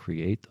to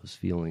recreate those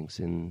feelings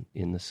in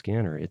the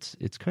scanner.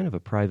 It's kind of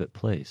a private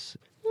place.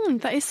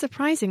 That is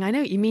surprising. I know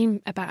what you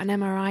mean about an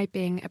MRI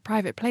being a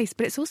private place,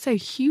 but it's also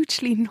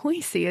hugely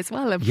noisy as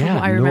well, from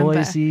what I remember.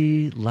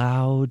 Noisy,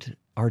 loud,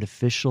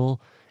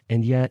 artificial,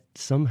 and yet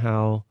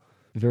somehow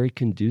very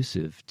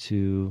conducive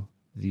to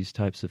these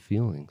types of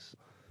feelings.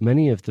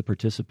 Many of the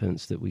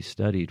participants that we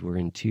studied were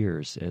in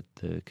tears at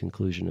the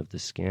conclusion of the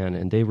scan,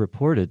 and they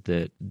reported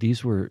that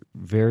these were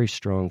very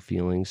strong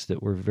feelings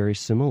that were very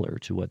similar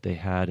to what they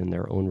had in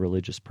their own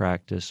religious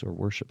practice or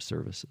worship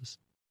services.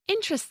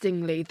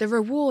 Interestingly, the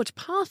reward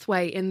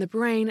pathway in the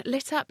brain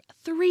lit up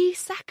 3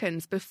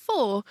 seconds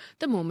before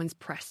the Mormons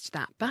pressed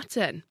that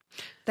button.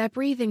 Their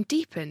breathing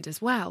deepened as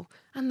well,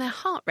 and their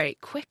heart rate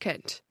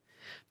quickened.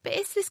 But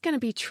is this going to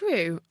be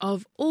true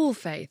of all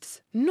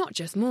faiths, not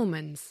just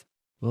Mormons?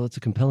 Well, it's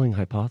a compelling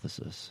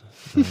hypothesis.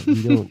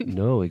 We don't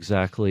know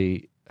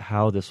exactly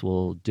how this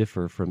will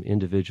differ from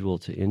individual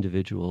to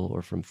individual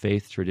or from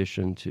faith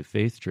tradition to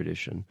faith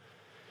tradition.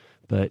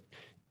 But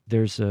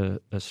there's a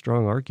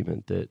strong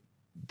argument that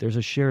there's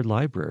a shared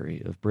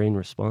library of brain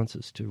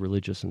responses to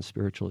religious and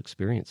spiritual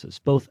experiences,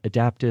 both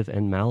adaptive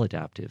and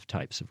maladaptive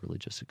types of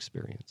religious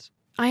experience.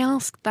 I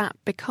asked that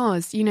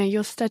because,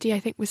 your study, I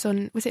think, was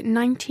it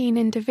 19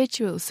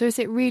 individuals? So is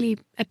it really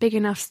a big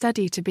enough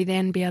study to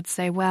then be able to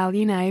say, well,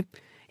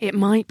 it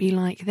might be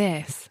like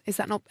this? Is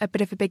that not a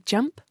bit of a big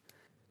jump?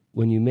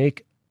 When you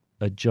make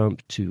a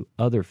jump to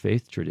other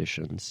faith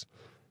traditions,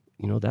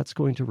 that's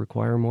going to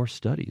require more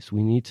studies.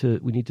 We need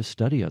to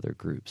study other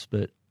groups,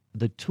 but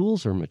the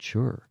tools are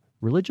mature.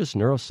 Religious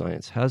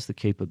neuroscience has the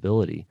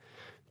capability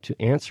to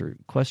answer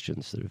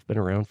questions that have been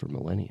around for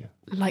millennia.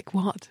 Like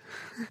what?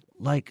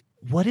 Like,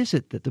 what is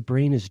it that the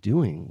brain is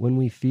doing when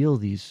we feel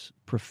these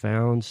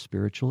profound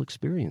spiritual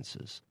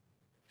experiences?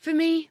 For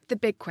me, the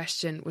big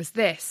question was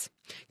this.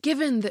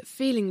 Given that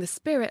feeling the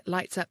spirit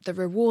lights up the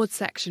reward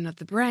section of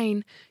the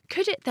brain,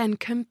 could it then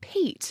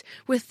compete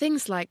with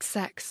things like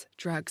sex,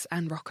 drugs,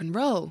 and rock and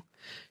roll?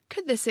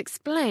 Could this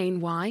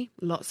explain why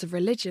lots of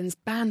religions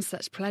ban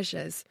such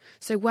pleasures,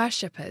 so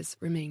worshippers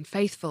remain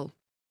faithful?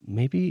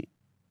 Maybe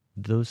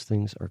those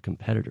things are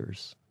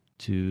competitors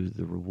to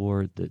the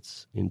reward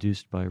that's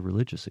induced by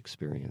religious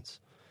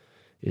experience.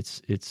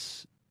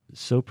 It's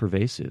so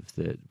pervasive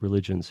that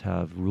religions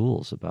have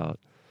rules about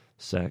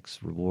sex,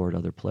 reward,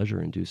 other pleasure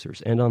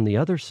inducers. And on the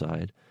other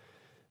side,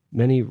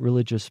 many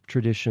religious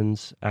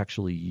traditions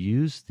actually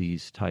use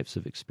these types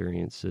of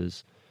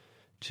experiences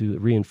to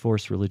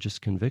reinforce religious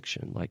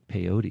conviction, like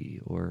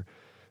peyote or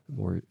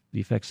the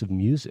effects of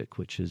music,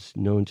 which is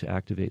known to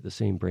activate the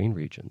same brain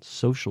regions,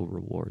 social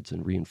rewards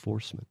and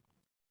reinforcement.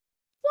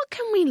 What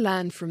can we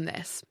learn from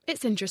this?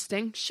 It's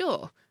interesting,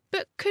 sure.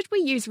 But could we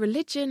use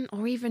religion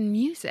or even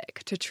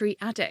music to treat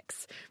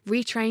addicts,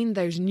 retrain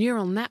those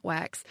neural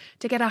networks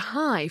to get a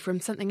high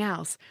from something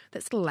else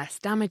that's less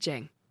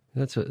damaging?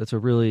 That's a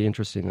really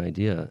interesting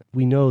idea.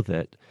 We know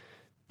that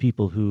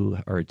people who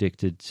are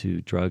addicted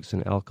to drugs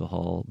and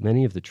alcohol,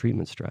 many of the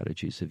treatment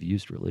strategies have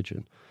used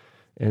religion.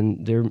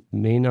 And there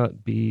may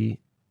not be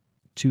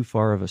too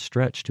far of a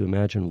stretch to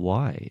imagine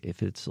why,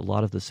 if it's a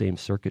lot of the same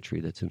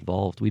circuitry that's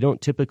involved. We don't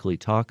typically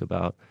talk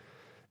about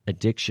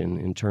addiction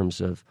in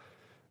terms of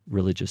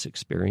religious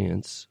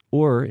experience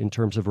or in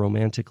terms of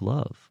romantic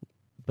love,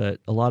 but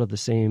a lot of the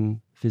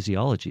same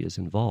physiology is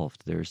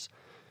involved. There's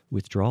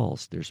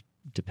withdrawals, there's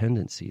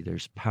dependency,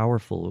 there's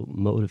powerful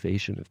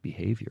motivation of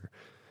behavior.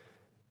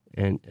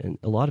 And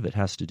a lot of it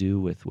has to do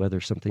with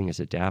whether something is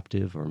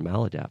adaptive or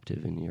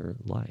maladaptive in your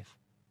life.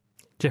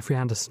 Jeffrey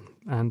Anderson,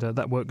 and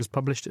that work was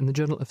published in the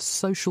Journal of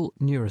Social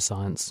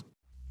Neuroscience.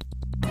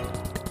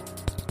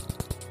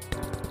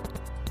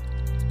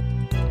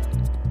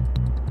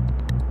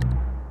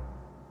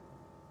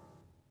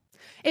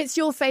 It's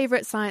your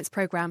favourite science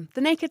programme,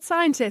 The Naked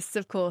Scientists,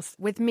 of course,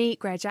 with me,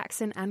 Greer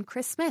Jackson, and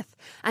Chris Smith.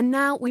 And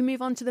now we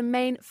move on to the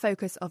main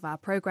focus of our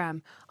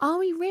programme. Are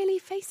we really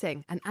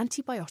facing an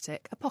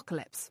antibiotic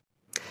apocalypse?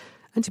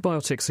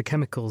 Antibiotics are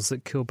chemicals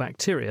that kill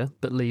bacteria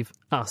but leave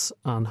us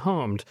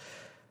unharmed.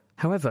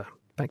 However,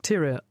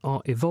 bacteria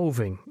are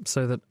evolving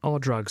so that our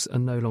drugs are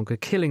no longer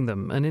killing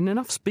them, and in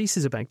enough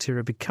species of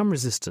bacteria become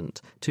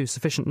resistant to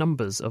sufficient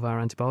numbers of our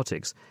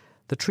antibiotics,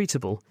 the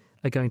treatable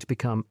are going to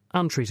become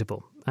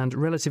untreatable, and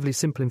relatively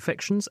simple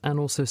infections and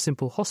also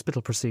simple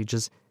hospital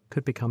procedures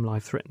could become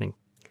life-threatening.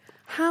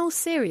 How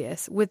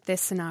serious would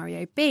this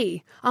scenario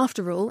be?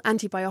 After all,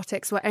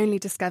 antibiotics were only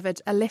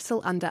discovered a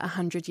little under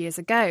 100 years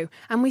ago,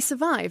 and we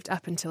survived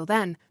up until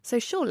then, so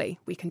surely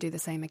we can do the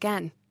same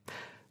again.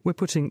 We're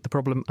putting the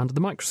problem under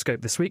the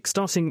microscope this week,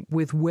 starting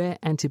with where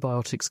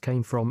antibiotics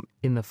came from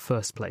in the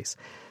first place.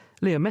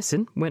 Leo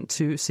Messin went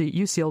to see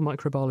UCL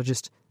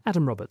microbiologist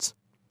Adam Roberts.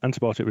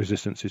 Antibiotic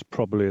resistance is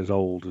probably as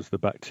old as the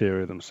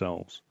bacteria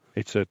themselves.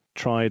 It's a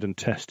tried and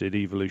tested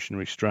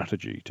evolutionary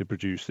strategy to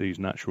produce these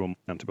natural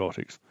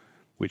antibiotics,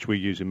 which we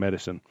use in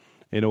medicine,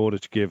 in order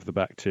to give the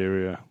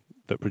bacteria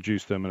that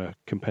produce them a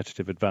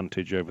competitive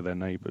advantage over their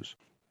neighbours.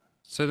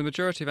 So the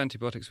majority of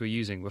antibiotics we're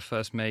using were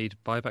first made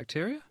by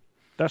bacteria?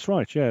 That's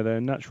right, yeah. They're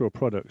natural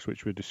products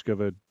which were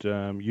discovered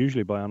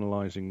usually by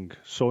analysing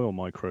soil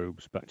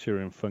microbes,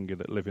 bacteria and fungi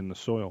that live in the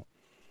soil.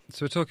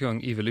 So we're talking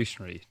on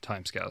evolutionary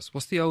timescales.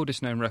 What's the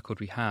oldest known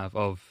record we have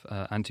of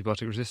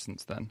antibiotic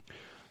resistance then?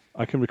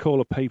 I can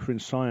recall a paper in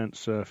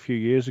Science a few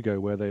years ago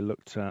where they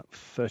looked at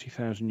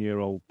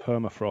 30,000-year-old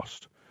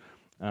permafrost,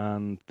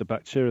 and the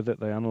bacteria that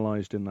they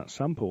analysed in that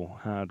sample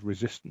had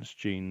resistance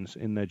genes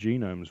in their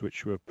genomes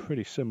which were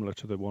pretty similar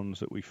to the ones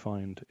that we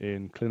find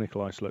in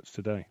clinical isolates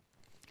today.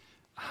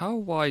 How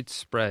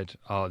widespread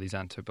are these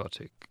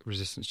antibiotic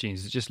resistance genes?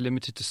 Is it just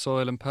limited to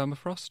soil and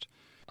permafrost?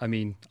 I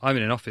mean, I'm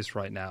in an office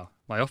right now.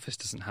 My office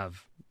doesn't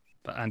have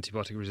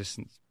antibiotic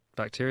resistant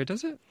bacteria,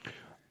 does it?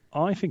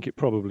 I think it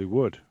probably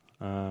would.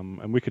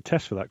 And we could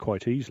test for that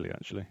quite easily,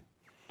 actually.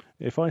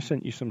 If I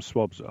sent you some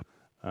swabs up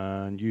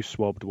and you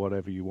swabbed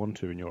whatever you want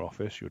to in your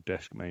office, your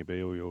desk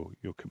maybe, or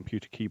your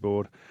computer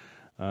keyboard,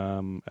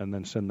 and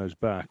then send those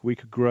back, we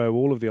could grow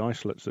all of the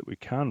isolates that we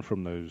can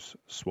from those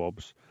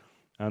swabs,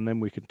 and then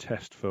we could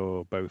test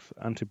for both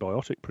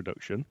antibiotic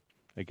production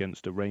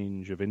against a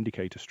range of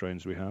indicator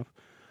strains we have,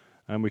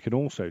 And we can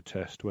also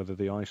test whether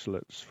the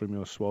isolates from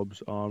your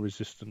swabs are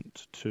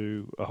resistant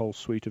to a whole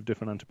suite of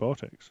different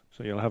antibiotics.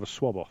 So you'll have a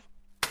swab off.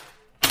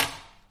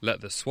 Let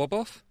the swab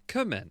off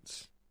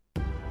commence.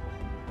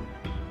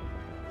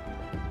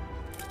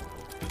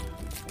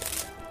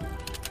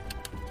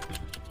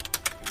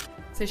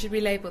 So should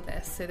we label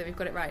this so that we've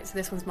got it right? So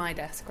this one's my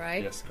desk,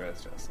 right? Yes,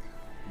 Grace's desk.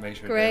 Make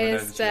sure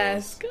Grace's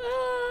desk.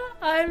 Oh,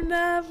 I'm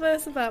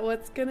nervous about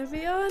what's going to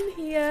be on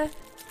here.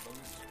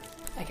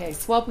 Okay,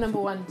 swab number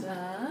 1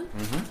 done.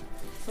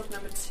 Swab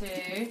number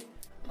 2.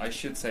 I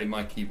should say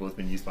my keyboard's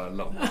been used by a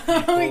lot more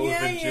people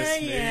than just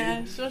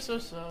me.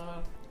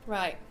 Sure.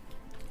 Right.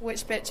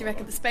 Which bit do you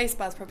reckon the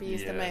spacebar's probably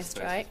used the most,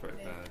 right? Very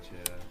bad,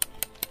 yeah.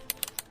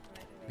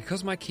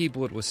 Because my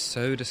keyboard was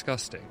so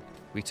disgusting,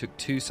 we took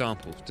 2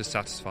 samples to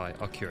satisfy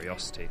our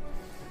curiosity.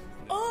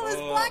 Oh, there's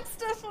black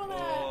stuff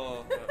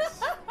on it!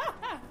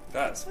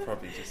 That's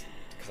probably just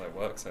because I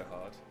work so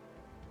hard.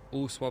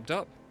 All swabbed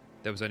up,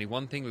 there was only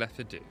one thing left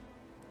to do.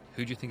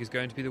 Who do you think is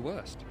going to be the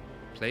worst?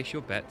 Place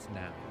your bets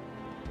now.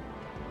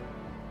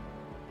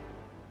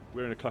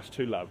 We're in a Class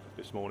 2 lab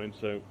this morning,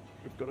 so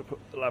we've got to put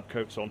the lab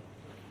coats on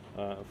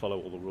and follow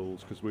all the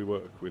rules because we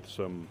work with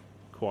some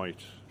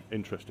quite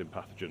interesting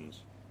pathogens.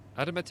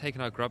 Adam had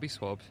taken our grubby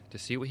swab to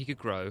see what he could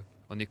grow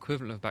on the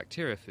equivalent of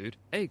bacteria food,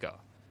 agar,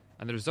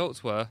 and the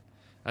results were,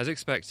 as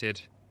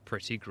expected,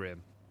 pretty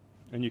grim.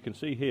 And you can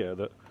see here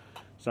that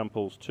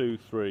samples 2,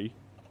 3,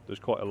 there's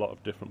quite a lot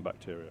of different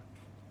bacteria.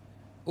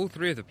 All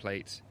 3 of the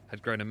plates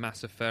had grown a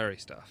mass of furry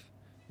stuff.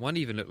 One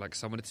even looked like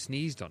someone had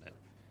sneezed on it.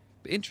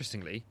 But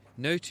interestingly,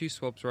 no 2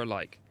 swabs were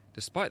alike,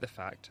 despite the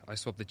fact I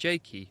swabbed the J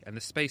key and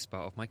the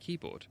spacebar of my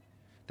keyboard.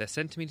 They're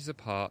centimetres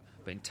apart,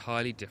 but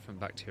entirely different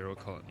bacterial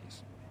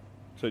colonies.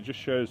 So it just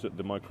shows that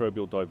the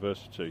microbial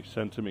diversity,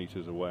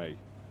 centimetres away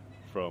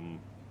from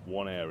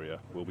one area,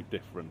 will be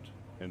different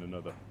in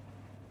another.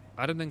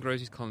 Adam then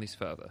grows his colonies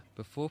further,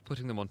 before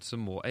putting them onto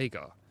some more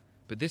agar.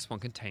 But this one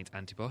contains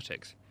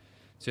antibiotics.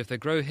 So if they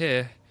grow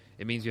here,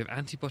 it means we have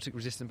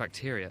antibiotic-resistant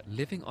bacteria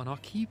living on our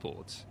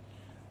keyboards.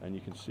 And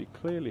you can see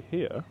clearly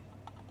here,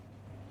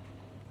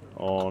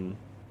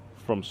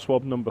 from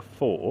swab number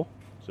 4,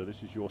 so this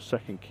is your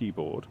second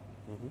keyboard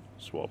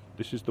swab.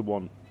 This is the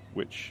one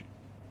which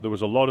there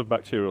was a lot of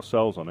bacterial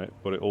cells on it,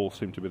 but it all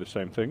seemed to be the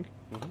same thing.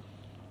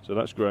 So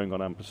that's growing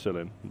on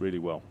ampicillin really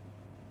well.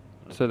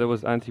 So there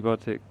was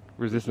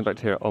antibiotic-resistant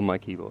bacteria on my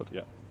keyboard?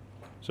 Yeah.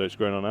 So it's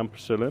growing on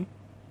ampicillin,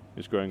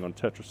 it's growing on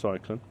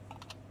tetracycline,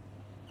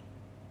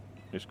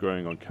 it's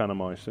growing on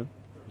kanamycin,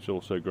 it's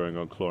also growing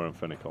on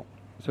chloramphenicol.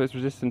 So it's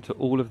resistant to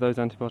all of those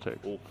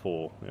antibiotics? All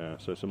 4, yeah.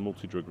 So it's a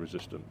multi-drug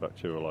resistant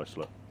bacterial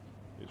isolate.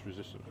 Its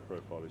resistance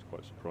profile is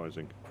quite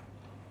surprising.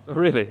 Oh,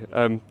 really?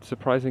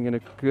 Surprising in a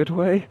good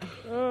way?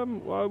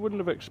 Well, I wouldn't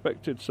have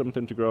expected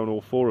something to grow on all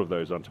 4 of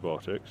those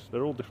antibiotics.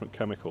 They're all different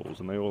chemicals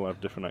and they all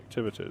have different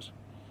activities.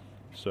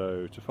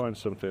 So to find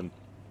something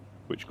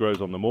which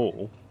grows on them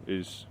all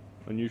is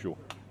unusual.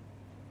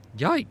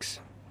 Yikes!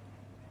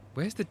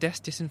 Where's the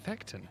desk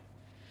disinfectant?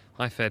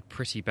 I fared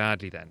pretty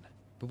badly then.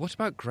 But what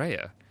about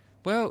Greya?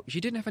 Well,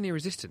 she didn't have any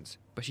resistance,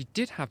 but she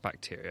did have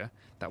bacteria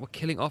that were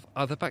killing off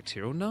other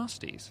bacterial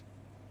nasties.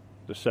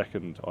 The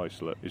second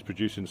isolate is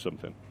producing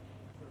something,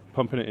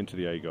 pumping it into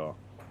the agar,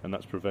 and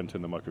that's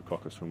preventing the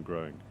micrococcus from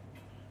growing.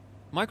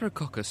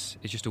 Micrococcus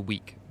is just a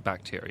weak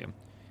bacterium.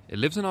 It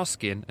lives on our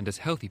skin and does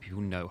healthy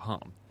people no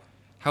harm.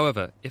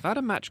 However, if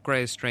Adam matched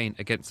Greya's strain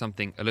against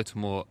something a little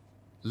more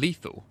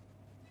lethal,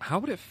 how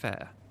would it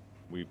fare?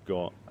 We've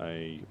got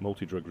a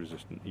multi-drug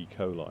resistant E.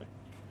 coli,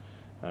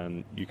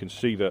 and you can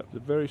see that the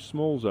very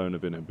small zone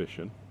of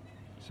inhibition.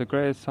 So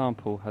Greya's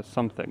sample has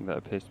something that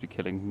appears to be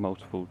killing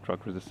multiple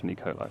drug-resistant E.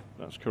 coli?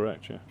 That's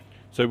correct, yeah.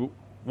 So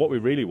what we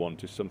really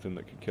want is something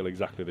that can kill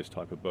exactly this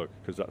type of bug,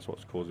 because that's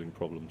what's causing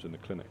problems in the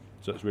clinic.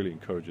 So it's really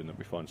encouraging that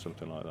we find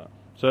something like that.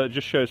 So it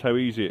just shows how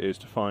easy it is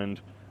to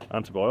find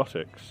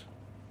antibiotics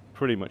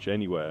pretty much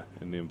anywhere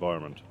in the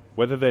environment.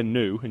 Whether they're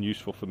new and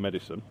useful for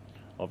medicine,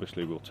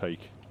 obviously will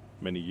take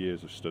many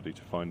years of study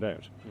to find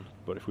out.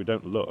 But if we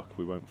don't look,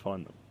 we won't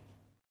find them.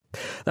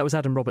 That was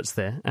Adam Roberts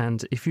there,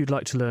 and if you'd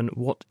like to learn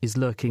what is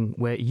lurking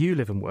where you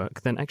live and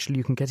work, then actually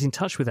you can get in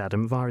touch with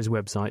Adam via his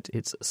website.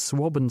 It's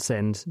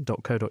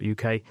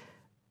swabandsend.co.uk,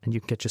 and you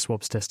can get your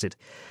swabs tested.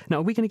 Now,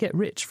 are we going to get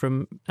rich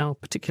from our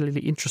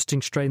particularly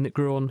interesting strain that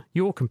grew on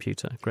your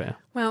computer, Greya?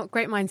 Well,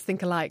 great minds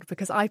think alike,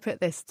 because I put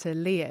this to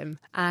Liam,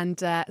 and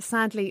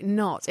sadly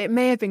not. It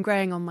may have been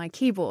growing on my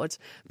keyboard,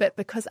 but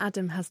because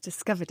Adam has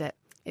discovered it,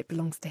 it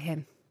belongs to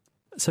him.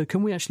 So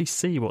can we actually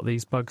see what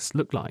these bugs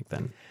look like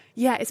then?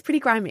 Yeah, it's pretty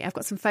grimy. I've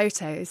got some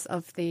photos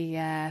of the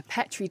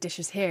Petri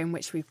dishes here in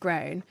which we've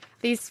grown.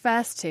 These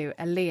first 2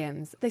 are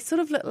Liam's. They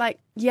sort of look like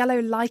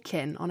yellow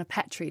lichen on a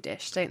Petri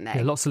dish, don't they?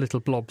 Yeah, lots of little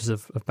blobs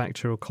of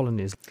bacterial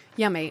colonies.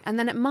 Yummy. And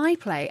then at my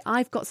plate,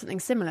 I've got something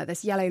similar,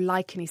 this yellow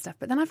lichen-y stuff.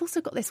 But then I've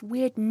also got this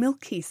weird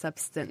milky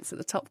substance at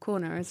the top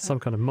corner as well. Some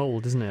kind of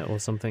mould, isn't it, or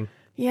something?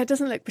 Yeah, it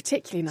doesn't look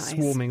particularly nice.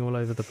 Swarming all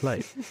over the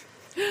plate.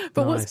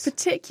 But what's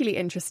particularly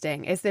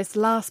interesting is this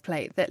last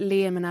plate that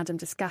Liam and Adam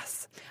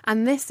discuss.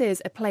 And this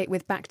is a plate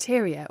with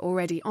bacteria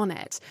already on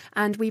it.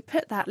 And we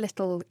put that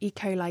little E.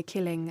 coli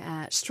killing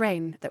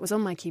strain that was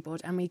on my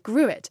keyboard and we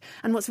grew it.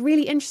 And what's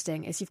really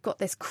interesting is you've got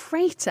this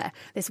crater,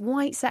 this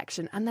white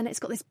section, and then it's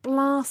got this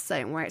blast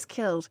zone where it's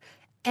killed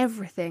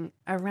everything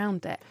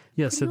around it.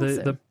 Yeah, Pretty so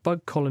awesome. the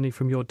bug colony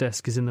from your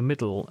desk is in the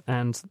middle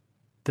and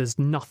there's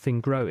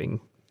nothing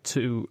growing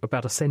to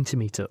about a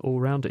centimetre all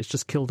around it. It's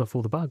just killed off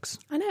all the bugs.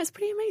 I know, it's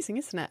pretty amazing,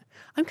 isn't it?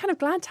 I'm kind of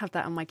glad to have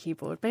that on my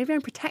keyboard. Maybe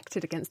I'm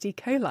protected against E.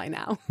 coli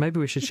now. Maybe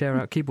we should share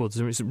out keyboards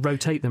and just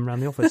rotate them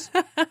around the office.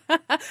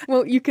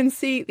 Well, you can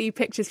see the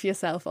pictures for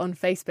yourself on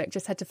Facebook.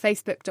 Just head to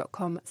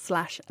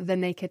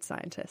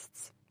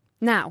facebook.com/thenakedscientists.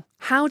 Now,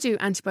 how do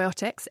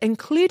antibiotics,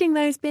 including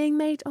those being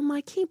made on my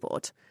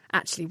keyboard,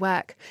 actually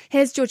work?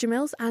 Here's Georgia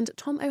Mills and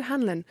Tom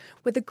O'Hanlon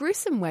with the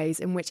gruesome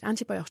ways in which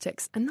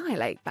antibiotics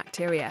annihilate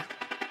bacteria.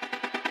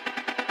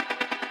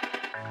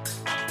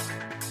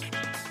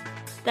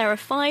 There are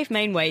 5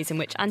 main ways in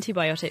which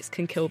antibiotics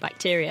can kill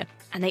bacteria,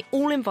 and they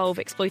all involve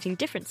exploiting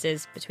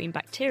differences between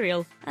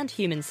bacterial and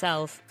human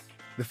cells.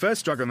 The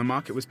first drug on the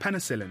market was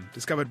penicillin,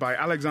 discovered by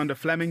Alexander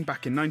Fleming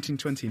back in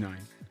 1929.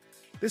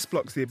 This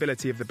blocks the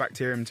ability of the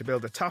bacterium to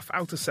build a tough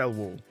outer cell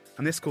wall,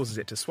 and this causes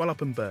it to swell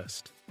up and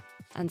burst.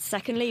 And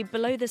secondly,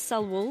 below the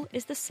cell wall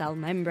is the cell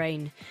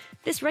membrane.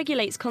 This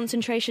regulates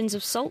concentrations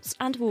of salts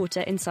and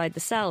water inside the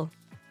cell.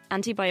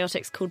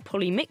 Antibiotics called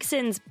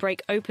polymyxins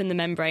break open the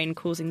membrane,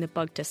 causing the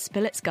bug to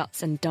spill its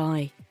guts and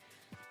die.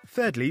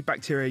 Thirdly,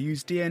 bacteria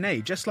use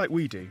DNA just like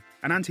we do,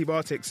 and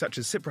antibiotics such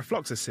as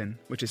ciprofloxacin,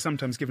 which is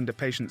sometimes given to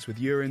patients with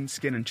urine,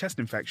 skin and chest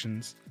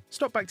infections,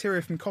 stop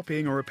bacteria from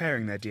copying or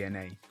repairing their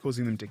DNA,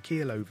 causing them to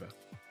keel over.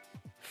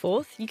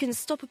 Fourth, you can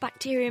stop a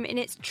bacterium in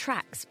its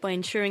tracks by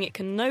ensuring it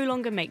can no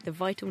longer make the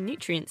vital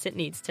nutrients it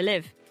needs to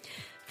live.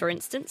 For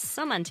instance,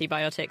 some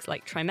antibiotics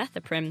like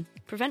trimethoprim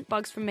prevent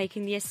bugs from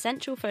making the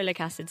essential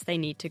folic acids they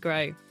need to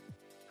grow.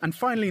 And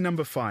finally,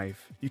 number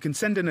 5, you can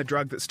send in a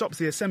drug that stops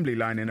the assembly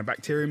line in a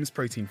bacterium's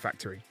protein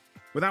factory.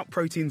 Without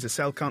proteins, a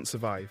cell can't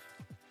survive.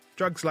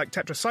 Drugs like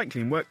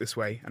tetracycline work this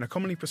way and are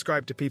commonly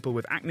prescribed to people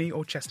with acne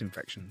or chest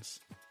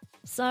infections.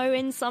 So,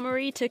 in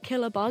summary, to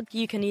kill a bug,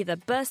 you can either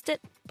burst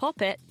it,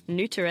 pop it,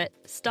 neuter it,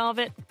 starve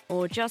it,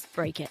 or just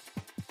break it.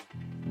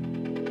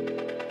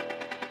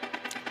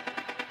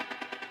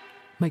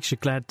 Makes you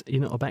glad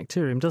you're not a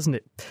bacterium, doesn't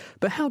it?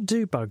 But how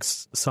do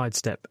bugs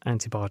sidestep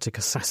antibiotic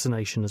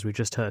assassination, as we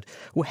just heard?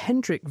 Well,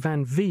 Hendrik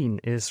van Veen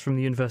is from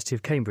the University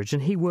of Cambridge,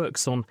 and he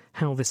works on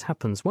how this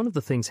happens. One of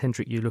the things,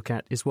 Hendrik, you look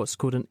at is what's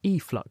called an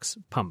efflux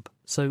pump.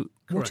 So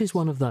what is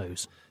one of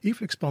those?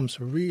 Efflux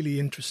pumps are really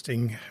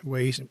interesting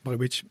ways by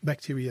which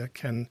bacteria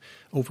can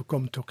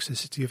overcome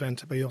toxicity of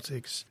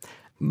antibiotics.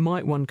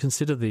 Might one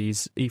consider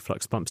these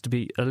efflux pumps to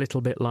be a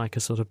little bit like a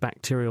sort of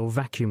bacterial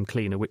vacuum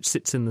cleaner which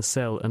sits in the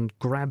cell and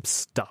grabs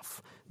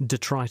stuff,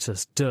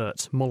 detritus,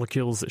 dirt,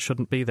 molecules that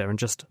shouldn't be there, and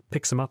just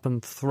picks them up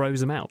and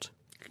throws them out?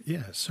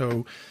 Yeah,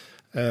 so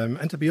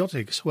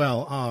antibiotics,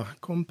 well, are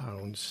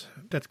compounds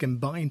that can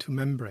bind to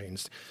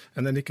membranes,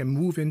 and then they can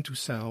move into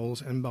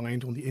cells and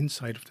bind on the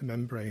inside of the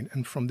membrane,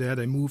 and from there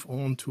they move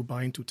on to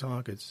bind to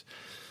targets.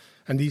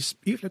 And these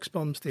efflux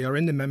pumps, they are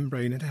in the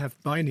membrane and they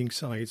have binding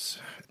sites,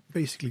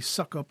 basically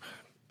suck up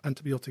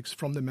antibiotics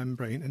from the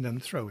membrane and then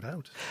throw it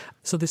out.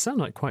 So they sound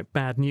like quite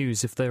bad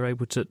news if they're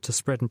able to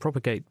spread and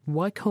propagate.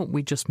 Why can't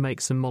we just make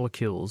some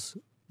molecules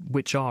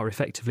which are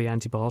effectively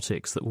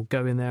antibiotics that will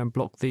go in there and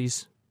block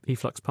these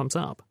efflux pumps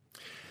up?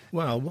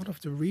 Well, one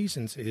of the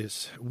reasons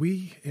is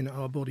we in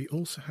our body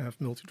also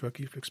have multi-drug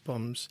efflux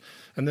pumps,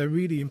 and they're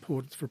really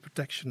important for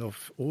protection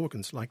of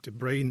organs like the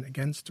brain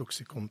against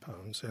toxic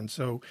compounds. And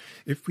so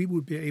if we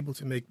would be able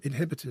to make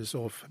inhibitors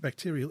of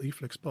bacterial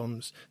efflux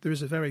pumps, there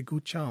is a very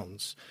good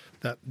chance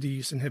that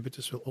these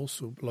inhibitors will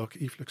also block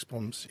efflux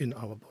pumps in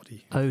our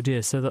body. Oh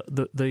dear, so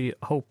the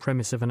whole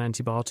premise of an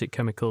antibiotic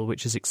chemical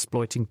which is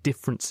exploiting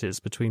differences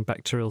between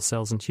bacterial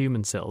cells and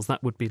human cells,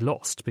 that would be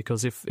lost,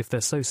 because if they're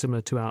so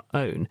similar to our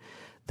own,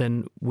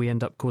 then we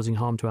end up causing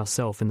harm to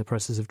ourselves in the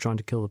process of trying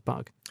to kill the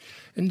bug.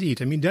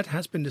 Indeed. I mean, that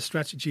has been the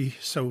strategy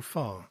so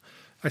far.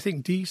 I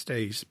think these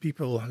days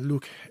people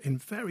look in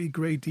very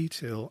great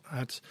detail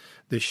at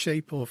the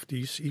shape of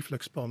these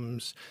efflux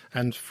pumps,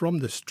 and from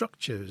the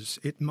structures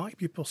it might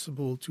be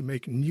possible to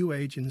make new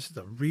agents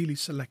that are really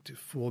selective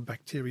for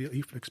bacterial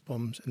efflux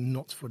pumps and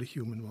not for the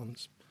human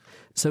ones.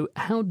 So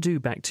how do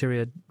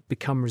bacteria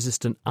become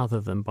resistant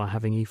other than by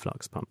having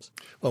efflux pumps?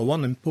 Well,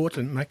 one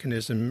important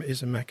mechanism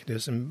is a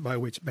mechanism by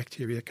which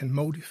bacteria can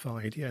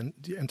modify the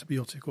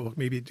antibiotic or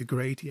maybe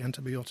degrade the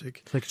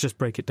antibiotic. They could just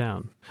break it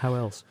down. How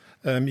else?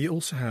 You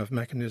also have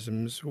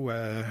mechanisms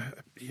where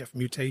you have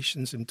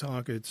mutations in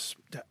targets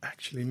that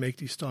actually make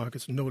these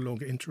targets no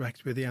longer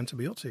interact with the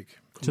antibiotic.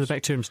 So the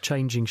bacterium's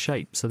changing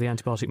shape, so the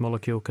antibiotic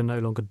molecule can no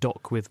longer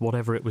dock with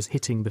whatever it was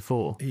hitting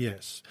before.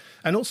 Yes.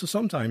 And also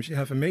sometimes you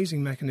have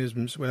amazing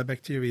mechanisms where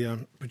bacteria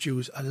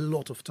produce a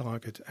lot of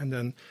target, and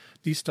then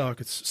these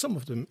targets, some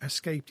of them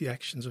escape the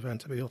actions of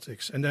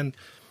antibiotics. And then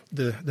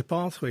the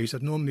pathways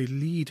that normally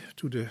lead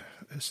to the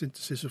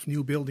synthesis of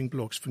new building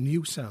blocks for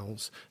new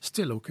cells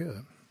still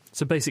occur.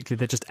 So basically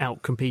they're just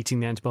out-competing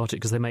the antibiotic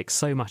because they make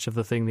so much of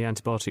the thing the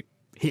antibiotic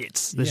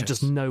hits. There's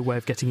just no way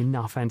of getting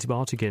enough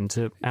antibiotic in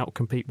to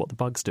out-compete what the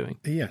bug's doing.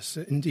 Yes,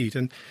 indeed.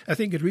 And I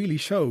think it really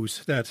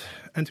shows that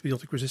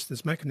antibiotic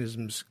resistance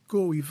mechanisms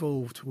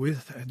co-evolved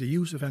with the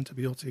use of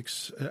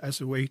antibiotics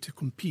as a way to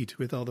compete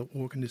with other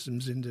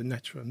organisms in the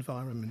natural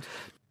environment.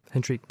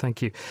 Hendrik,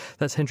 thank you.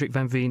 That's Hendrik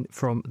van Veen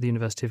from the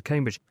University of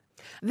Cambridge.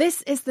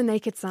 This is The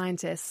Naked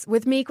Scientists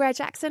with me, Greer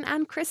Jackson,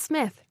 and Chris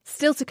Smith.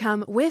 Still to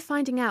come, we're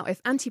finding out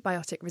if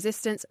antibiotic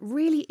resistance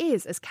really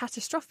is as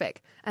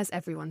catastrophic as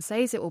everyone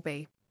says it will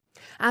be.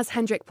 As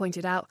Hendrik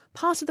pointed out,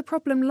 part of the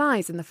problem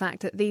lies in the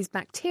fact that these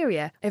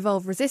bacteria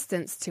evolve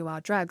resistance to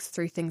our drugs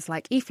through things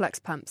like efflux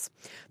pumps.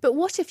 But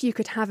what if you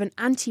could have an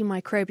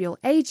antimicrobial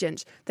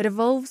agent that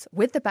evolves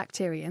with the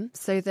bacterium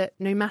so that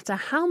no matter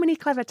how many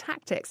clever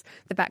tactics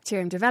the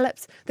bacterium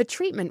develops, the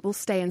treatment will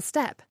stay in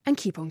step and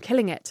keep on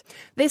killing it?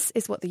 This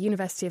is what the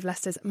University of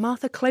Leicester's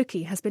Martha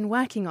Clokey has been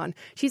working on.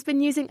 She's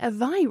been using a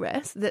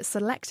virus that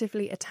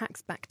selectively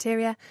attacks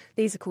bacteria,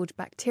 these are called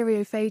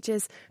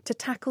bacteriophages, to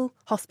tackle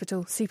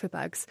hospital superbugs.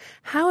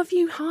 How have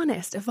you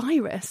harnessed a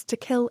virus to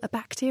kill a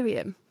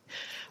bacterium?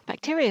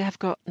 Bacteria have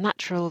got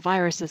natural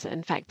viruses that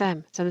infect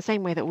them. So in the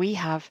same way that we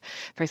have,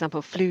 for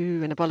example,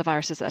 flu and Ebola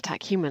viruses that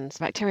attack humans,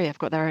 bacteria have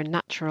got their own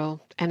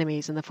natural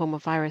enemies in the form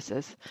of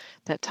viruses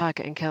that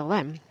target and kill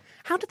them.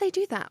 How do they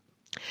do that?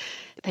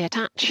 They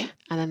attach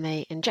and then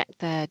they inject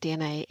their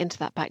DNA into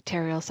that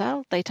bacterial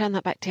cell. They turn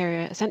that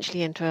bacteria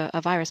essentially into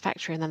a virus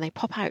factory and then they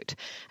pop out.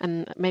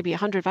 And maybe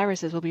 100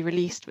 viruses will be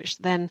released, which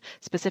then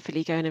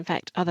specifically go and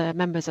infect other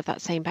members of that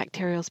same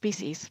bacterial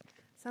species.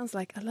 Sounds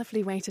like a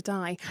lovely way to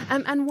die.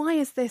 And why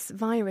is this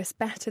virus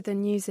better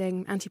than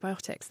using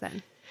antibiotics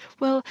then?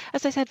 Well,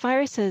 as I said,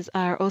 viruses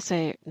are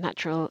also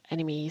natural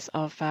enemies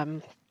of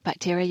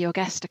bacteria. Your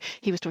guest,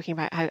 he was talking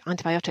about how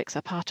antibiotics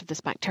are part of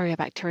this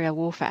bacteria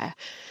warfare,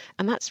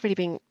 and that's really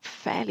being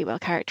fairly well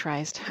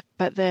characterised.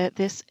 But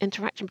this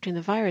interaction between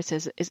the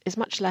viruses is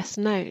much less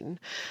known,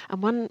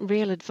 and one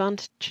real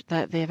advantage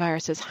that the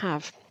viruses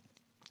have,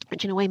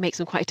 which in a way makes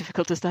them quite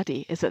difficult to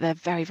study, is that they're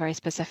very, very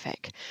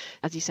specific.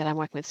 As you said, I'm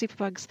working with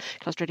superbugs,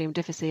 Clostridium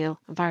difficile,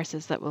 and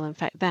viruses that will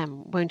infect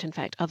them won't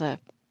infect other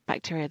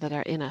bacteria that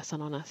are in us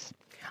and on us.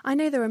 I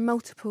know there are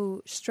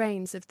multiple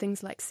strains of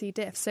things like C.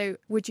 diff, so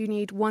would you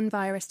need one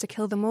virus to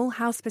kill them all?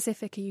 How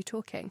specific are you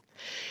talking?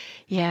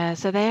 Yeah,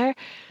 so they're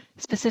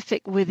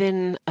specific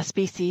within a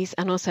species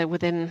and also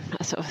within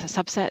a sort of a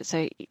subset.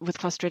 So with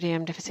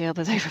Clostridium difficile,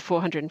 there's over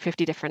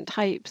 450 different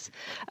types.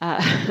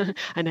 I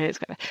know it's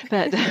quite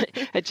bad.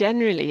 But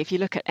generally, if you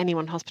look at any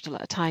one hospital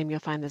at a time, you'll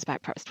find there's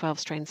about perhaps 12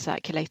 strains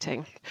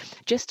circulating.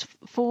 Just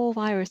 4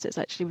 viruses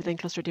actually within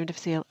Clostridium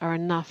difficile are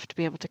enough to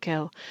be able to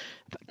kill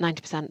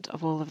 90%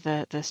 of all of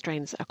the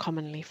strains that are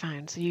commonly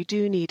found. So you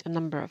do need a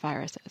number of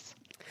viruses.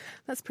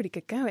 That's pretty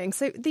good going.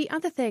 So the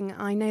other thing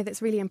I know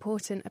that's really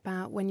important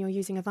about when you're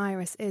using a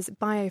virus is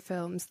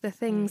biofilms, the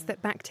things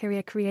that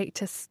bacteria create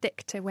to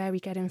stick to where we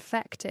get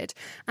infected.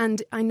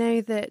 And I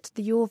know that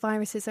your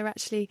viruses are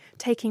actually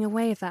taking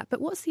away that. But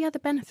what's the other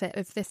benefit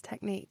of this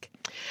technique?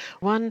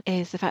 One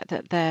is the fact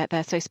that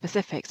they're so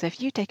specific. So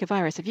if you take a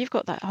virus, if you've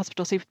got that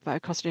hospital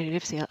superbug, Clostridium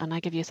difficile, and I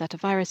give you a set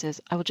of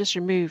viruses, I will just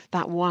remove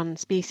that one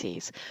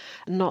species,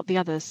 not the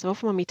others. So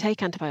often when we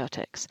take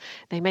antibiotics,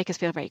 they make us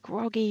feel very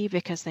groggy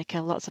because they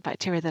kill lots of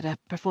bacteria that are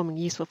performing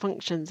useful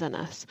functions in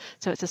us.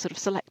 So it's a sort of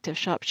selective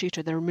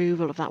sharpshooter, the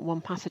removal of that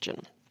one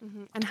pathogen.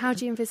 Mm-hmm. And how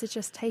do you envisage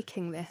us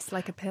taking this,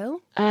 like a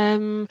pill?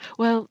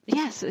 Well,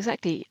 yes,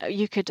 exactly.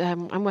 You could.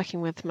 I'm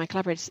working with my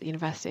collaborators at the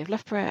University of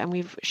Loughborough, and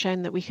we've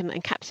shown that we can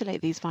encapsulate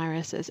these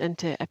viruses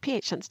into a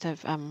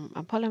pH-sensitive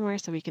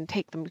polymer, so we can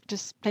take them,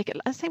 just take it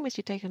the same as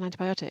you take an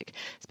antibiotic.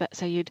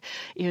 So you'd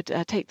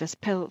take this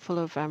pill full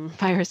of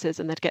viruses,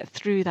 and they'd get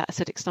through that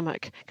acidic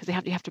stomach, because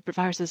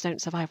viruses don't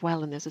survive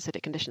well in those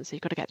acidic conditions. So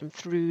you've got to get them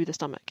through the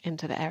stomach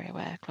into the area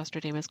where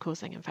Clostridium is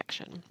causing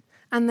infection.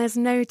 And there's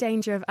no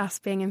danger of us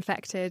being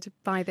infected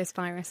by this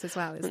virus as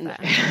well, is there?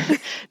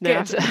 No,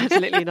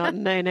 absolutely not.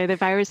 No, the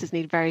viruses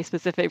need very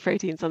specific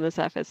proteins on the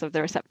surface of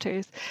the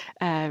receptors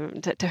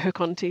to hook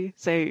onto.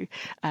 So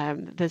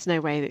there's no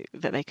way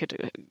that they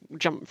could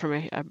jump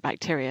from a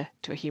bacteria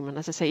to a human.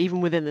 As I say, even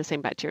within the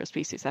same bacterial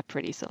species, they're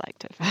pretty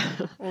selective.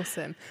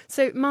 Awesome.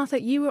 So,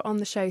 Martha, you were on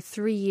the show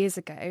 3 years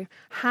ago.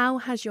 How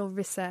has your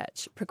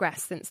research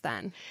progressed since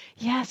then?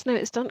 Yes, no,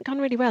 it's gone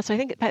really well. So I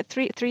think about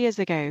three years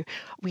ago,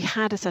 we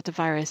had a set of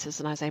viruses,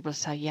 and I was able to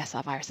tell, yes,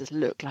 our viruses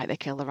look like they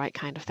kill the right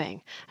kind of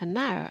thing. And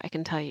now I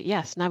can tell you,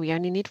 yes, now we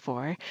only need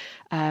 4.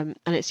 And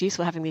it's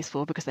useful having these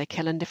 4 because they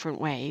kill in different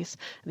ways.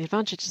 And the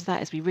advantage of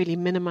that is we really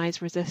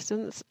minimise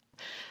resistance.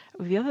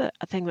 The other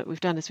thing that we've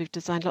done is we've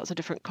designed lots of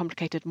different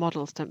complicated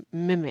models to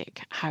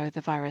mimic how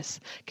the virus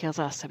kills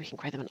us. So we can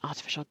create them in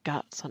artificial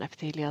guts, on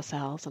epithelial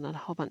cells, and a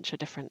whole bunch of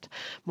different,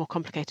 more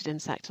complicated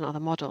insect and other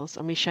models.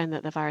 And we've shown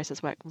that the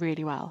viruses work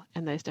really well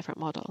in those different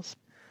models.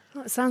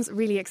 Oh, it sounds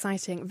really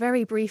exciting.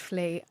 Very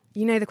briefly,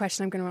 you know the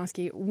question I'm going to ask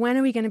you. When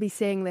are we going to be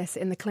seeing this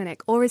in the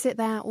clinic, or is it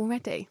there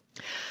already?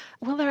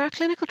 Well, there are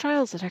clinical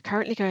trials that are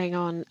currently going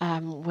on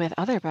with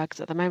other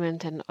bugs at the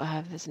moment, and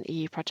there's an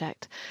EU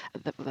project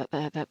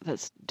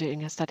that's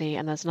doing a study,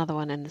 and there's another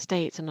one in the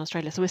States and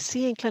Australia. So we're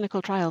seeing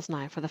clinical trials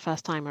now for the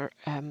first time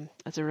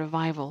as a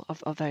revival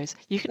of those.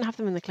 You can have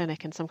them in the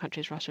clinic in some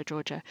countries, Russia,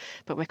 Georgia,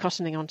 but we're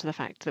cottoning on to the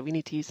fact that we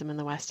need to use them in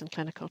the West, and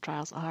clinical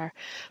trials are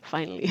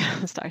finally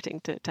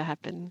starting to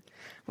happen.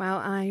 Well,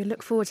 I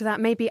look forward to that.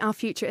 Maybe our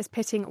future is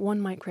pitting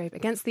one microbe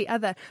against the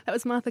other. That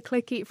was Martha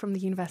Clicky from the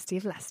University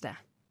of Leicester.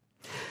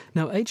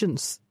 Now,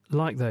 agents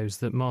like those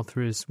that Martha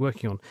is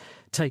working on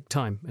take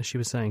time, as she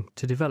was saying,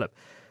 to develop.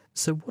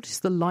 So what is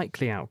the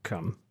likely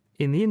outcome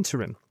in the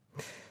interim?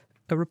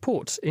 A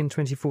report in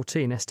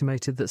 2014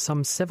 estimated that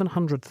some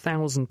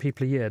 700,000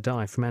 people a year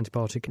die from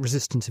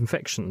antibiotic-resistant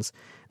infections,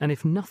 and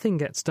if nothing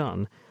gets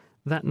done,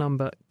 that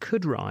number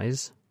could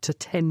rise to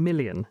 10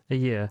 million a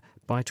year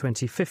by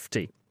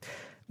 2050.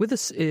 With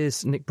us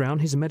is Nick Brown.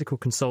 He's a medical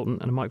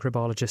consultant and a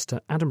microbiologist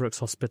at Adam Brooks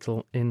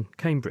Hospital in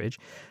Cambridge.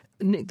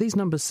 Nick, these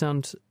numbers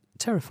sound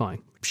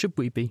terrifying. Should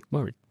we be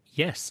worried?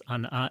 Yes,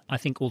 and I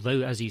think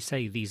although, as you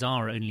say, these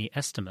are only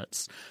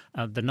estimates,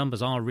 the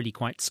numbers are really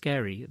quite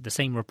scary. The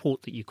same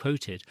report that you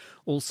quoted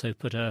also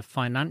put a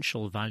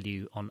financial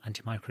value on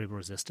antimicrobial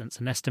resistance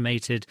and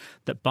estimated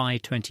that by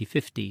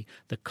 2050,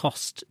 the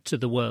cost to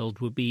the world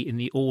would be in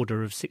the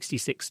order of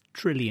 $66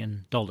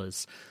 trillion.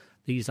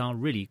 These are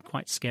really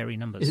quite scary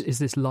numbers. Is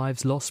this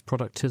lives lost,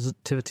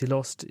 productivity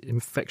lost,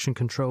 infection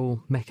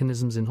control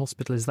mechanisms in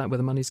hospital? Is that where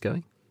the money's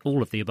going?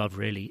 All of the above,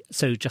 really.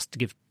 So just to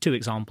give two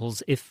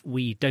examples, if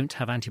we don't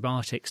have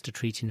antibiotics to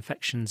treat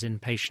infections in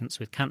patients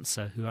with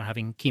cancer who are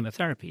having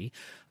chemotherapy,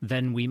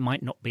 then we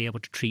might not be able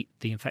to treat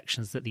the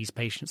infections that these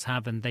patients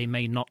have, and they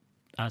may not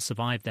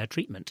survive their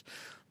treatment.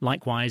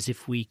 Likewise,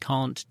 if we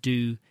can't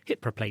do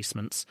hip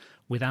replacements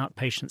without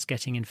patients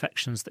getting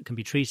infections that can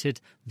be treated,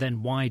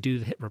 then why do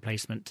the hip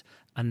replacement?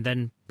 And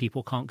then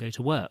people can't go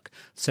to work.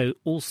 So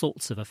all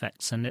sorts of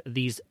effects, and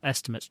these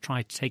estimates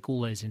try to take all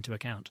those into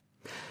account.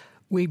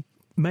 We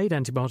made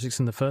antibiotics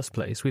in the first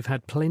place. We've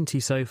had plenty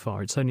so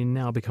far. It's only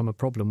now become a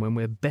problem when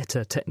we're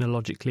better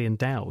technologically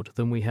endowed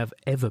than we have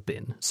ever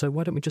been. So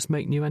why don't we just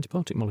make new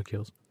antibiotic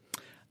molecules?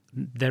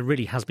 There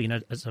really has been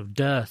a sort of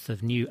dearth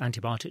of new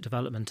antibiotic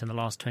development in the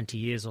last 20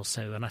 years or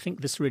so, and I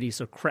think this really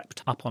sort of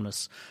crept up on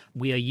us.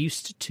 We are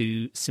used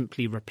to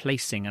simply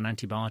replacing an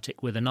antibiotic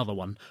with another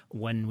one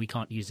when we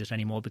can't use it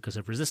anymore because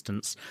of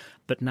resistance,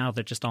 but now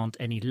there just aren't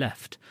any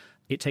left.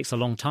 It takes a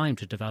long time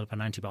to develop an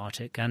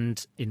antibiotic,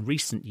 and in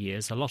recent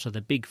years, a lot of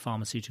the big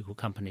pharmaceutical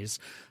companies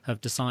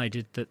have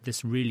decided that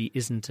this really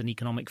isn't an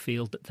economic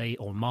field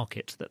or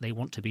market that they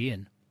want to be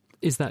in.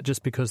 Is that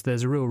just because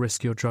there's a real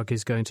risk your drug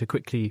is going to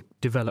quickly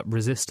develop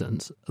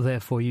resistance,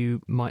 therefore you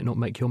might not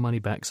make your money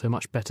back, so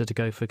much better to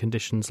go for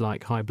conditions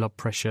like high blood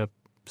pressure,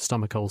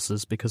 stomach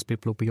ulcers, because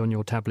people will be on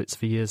your tablets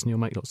for years and you'll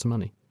make lots of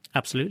money?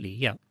 Absolutely,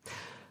 yeah.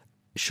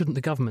 Shouldn't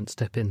the government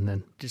step in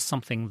then? It's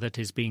something that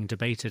is being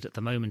debated at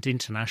the moment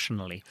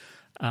internationally.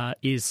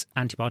 Is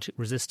antibiotic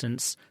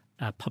resistance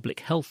a public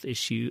health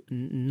issue,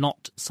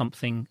 not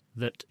something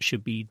that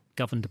should be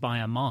governed by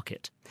a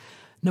market?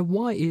 Now,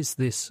 why is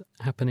this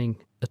happening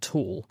at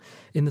all?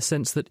 In the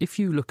sense that if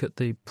you look at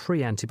the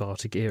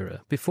pre-antibiotic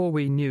era, before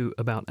we knew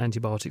about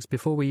antibiotics,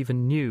 before we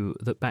even knew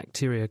that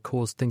bacteria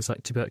caused things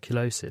like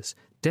tuberculosis,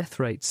 death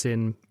rates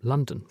in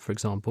London, for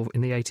example,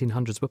 in the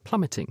 1800s were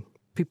plummeting.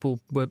 People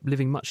were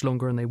living much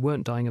longer and they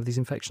weren't dying of these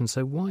infections.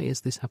 So why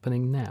is this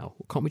happening now?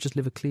 Can't we just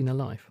live a cleaner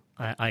life?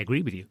 I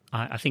agree with you.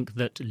 I think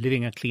that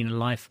living a cleaner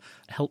life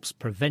helps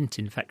prevent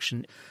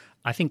infection.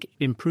 I think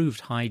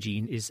improved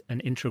hygiene is an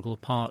integral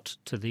part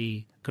to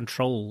the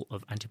control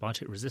of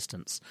antibiotic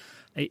resistance.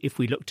 If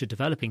we look to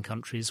developing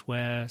countries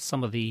where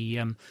some of the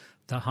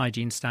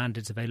hygiene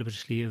standards,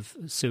 availability of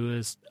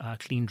sewers,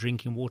 clean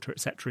drinking water,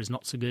 etc., is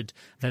not so good,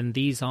 then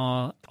these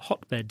are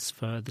hotbeds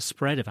for the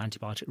spread of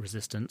antibiotic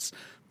resistance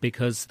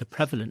because the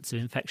prevalence of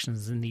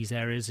infections in these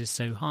areas is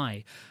so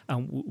high.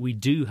 And we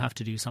do have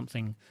to do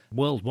something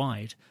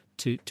worldwide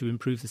to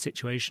improve the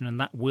situation, and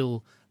that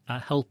will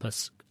help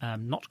us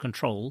not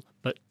control,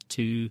 but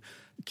to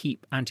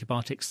keep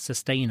antibiotics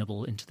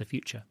sustainable into the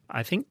future.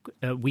 I think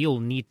we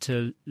all need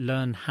to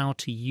learn how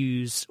to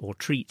use or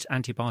treat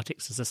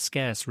antibiotics as a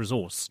scarce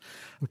resource.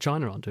 Well,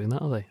 China aren't doing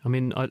that, are they? I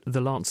mean,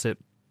 The Lancet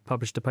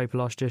published a paper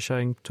last year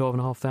showing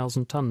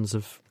 12,500 tonnes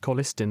of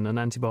colistin, an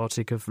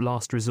antibiotic of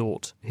last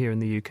resort here in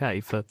the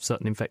UK for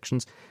certain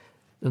infections,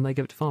 and they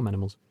give it to farm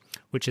animals.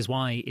 Which is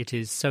why it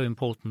is so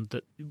important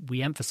that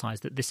we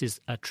emphasise that this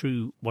is a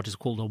true, what is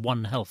called a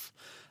One Health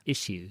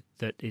issue,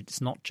 that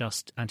it's not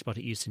just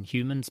antibiotic use in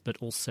humans, but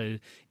also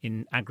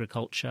in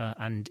agriculture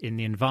and in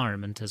the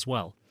environment as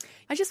well.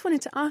 I just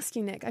wanted to ask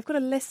you, Nick, I've got a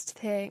list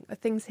here of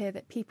things here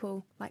that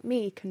people like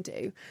me can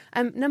do.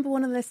 Number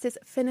one on the list is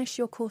finish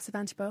your course of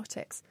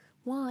antibiotics.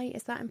 Why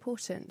is that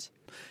important?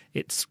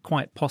 It's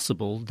quite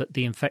possible that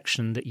the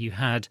infection that you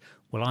had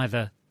will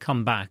either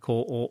come back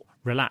or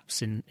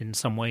relapse in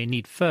some way and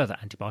need further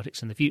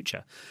antibiotics in the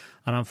future.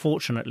 And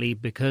unfortunately,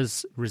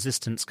 because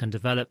resistance can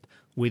develop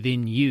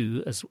within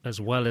you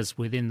as well as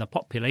within the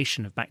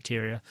population of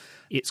bacteria,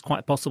 it's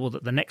quite possible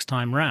that the next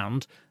time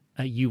round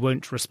you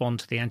won't respond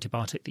to the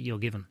antibiotic that you're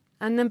given.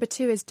 And number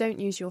 2 is don't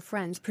use your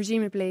friends.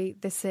 Presumably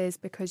this is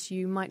because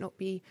you might not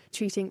be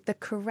treating the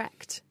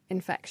correct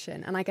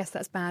infection. And I guess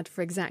that's bad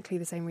for exactly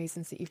the same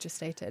reasons that you've just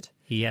stated.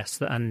 Yes,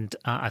 and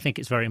I think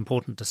it's very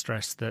important to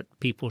stress that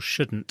people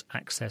shouldn't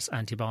access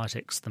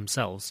antibiotics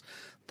themselves.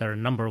 There are a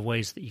number of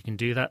ways that you can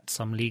do that,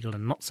 some legal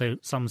and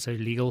some so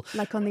legal.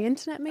 Like on the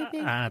internet, maybe?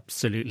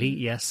 Absolutely,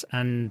 yes.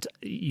 And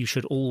you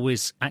should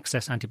always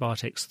access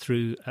antibiotics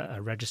through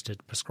a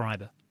registered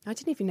prescriber. I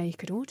didn't even know you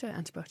could order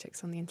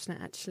antibiotics on the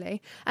internet,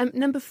 actually.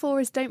 Number 4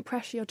 is don't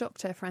pressure your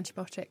doctor for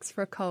antibiotics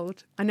for a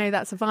cold. I know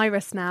that's a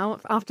virus now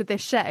after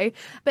this show,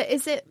 but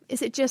is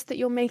it just that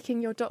you're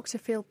making your doctor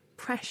feel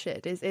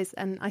pressured?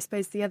 And I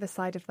suppose the other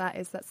side of that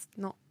is that's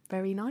not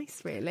very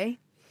nice, really.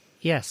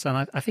 Yes,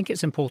 and I think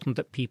it's important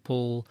that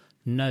people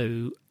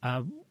know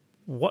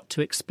what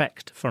to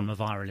expect from a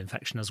viral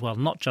infection as well,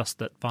 not just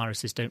that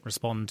viruses don't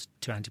respond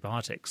to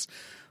antibiotics.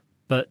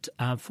 But,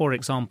 for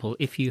example,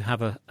 if you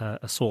have a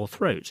sore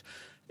throat,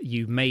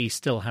 you may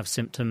still have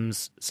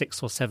symptoms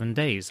 6 or 7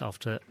 days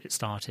after it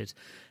started.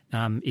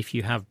 If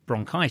you have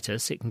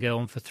bronchitis, it can go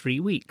on for 3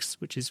 weeks,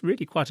 which is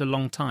really quite a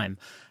long time.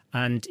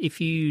 And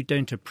if you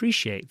don't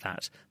appreciate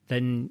that,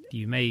 then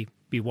you may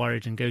be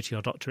worried and go to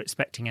your doctor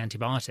expecting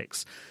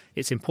antibiotics.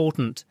 It's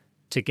important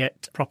to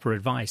get proper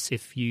advice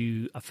if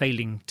you are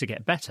failing to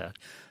get better.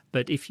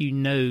 But if you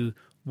know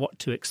what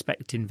to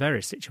expect in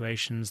various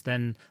situations,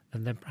 then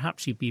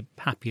perhaps you'd be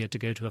happier to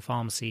go to a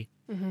pharmacy.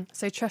 Mm-hmm.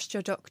 So trust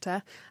your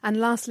doctor. And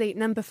lastly,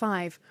 number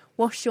 5,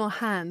 wash your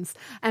hands.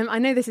 I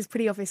know this is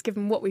pretty obvious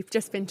given what we've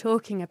just been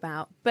talking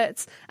about,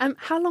 but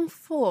how long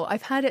for?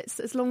 I've heard it's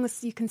as long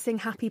as you can sing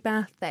Happy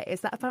Birthday. Is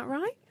that about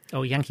right?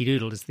 Oh, Yankee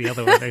Doodle is the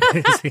other one.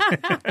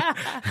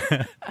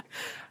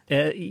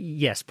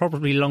 Yes,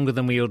 probably longer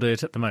than we all do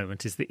it at the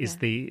moment is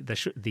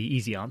the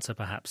easy answer,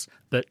 perhaps.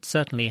 But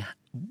certainly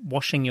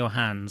washing your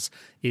hands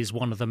is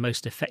one of the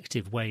most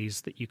effective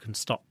ways that you can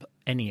stop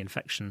any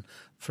infection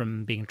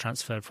from being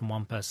transferred from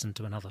one person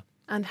to another.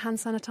 And hand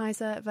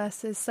sanitizer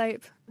versus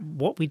soap?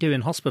 What we do in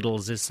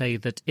hospitals is say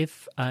that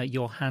if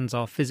your hands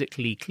are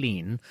physically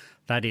clean,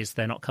 that is,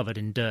 they're not covered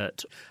in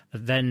dirt,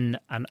 then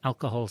an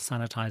alcohol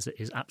sanitizer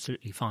is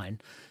absolutely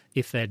fine.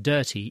 If they're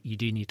dirty, you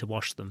do need to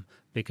wash them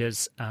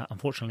because,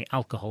 unfortunately,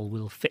 alcohol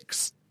will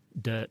fix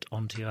dirt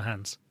onto your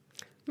hands.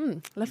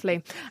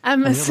 Lovely.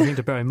 And the other thing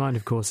to bear in mind,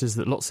 of course, is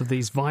that lots of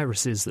these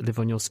viruses that live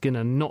on your skin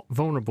are not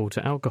vulnerable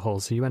to alcohol,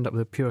 so you end up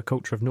with a pure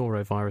culture of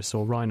norovirus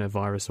or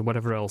rhinovirus or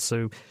whatever else,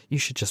 so you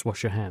should just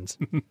wash your hands.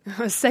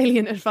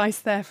 Salient advice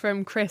there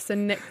from Chris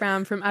and Nick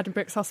Brown from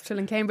Addenbrooke's Hospital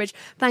in Cambridge.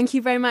 Thank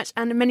you very much,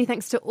 and many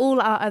thanks to all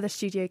our other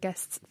studio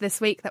guests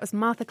this week. That was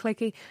Martha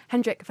Clokey,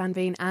 Hendrik van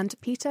Veen and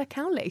Peter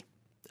Cowley.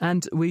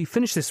 And we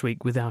finish this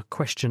week with our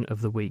question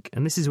of the week.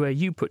 And this is where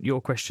you put your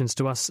questions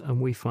to us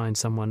and we find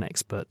someone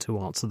expert to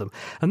answer them.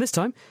 And this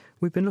time,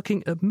 we've been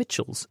looking at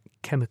Mitchell's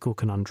chemical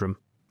conundrum.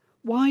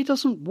 Why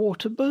doesn't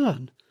water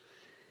burn?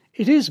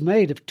 It is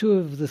made of 2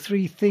 of the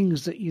 3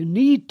 things that you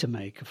need to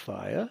make a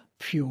fire,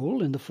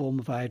 fuel in the form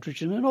of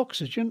hydrogen and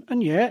oxygen,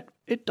 and yet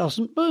it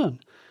doesn't burn.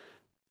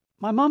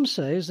 My mum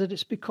says that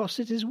it's because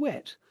it is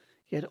wet,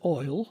 yet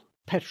oil,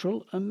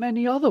 petrol and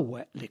many other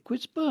wet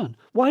liquids burn.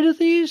 Why do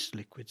these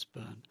liquids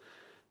burn?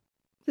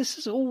 This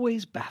has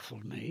always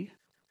baffled me.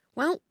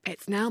 Well,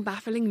 it's now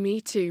baffling me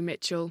too,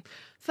 Mitchell.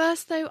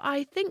 First, though,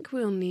 I think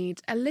we'll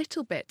need a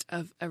little bit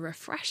of a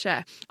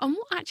refresher on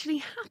what actually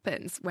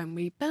happens when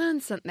we burn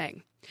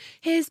something.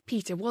 Here's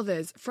Peter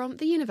Wathers from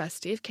the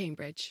University of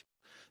Cambridge.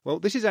 Well,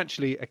 this is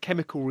actually a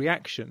chemical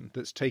reaction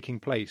that's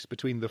taking place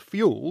between the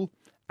fuel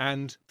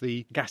and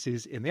the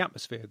gases in the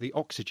atmosphere, the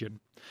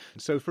oxygen.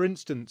 So, for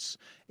instance,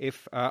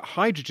 if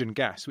hydrogen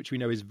gas, which we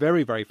know is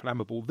very, very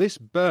flammable, this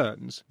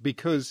burns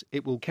because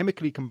it will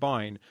chemically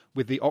combine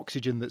with the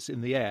oxygen that's in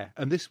the air,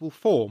 and this will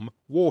form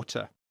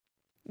water.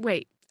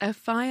 Wait, a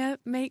fire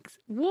makes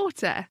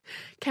water?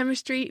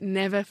 Chemistry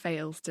never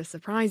fails to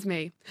surprise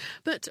me.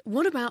 But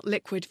what about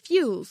liquid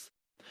fuels?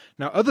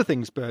 Now, other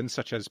things burn,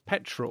 such as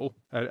petrol,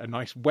 a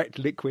nice wet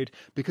liquid,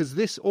 because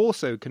this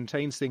also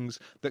contains things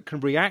that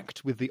can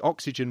react with the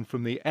oxygen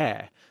from the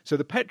air. So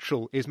the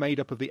petrol is made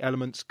up of the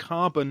elements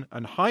carbon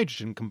and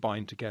hydrogen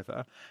combined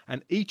together,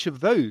 and each of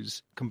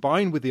those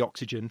combine with the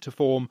oxygen to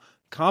form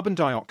carbon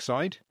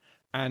dioxide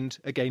and,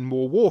 again,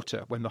 more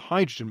water when the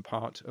hydrogen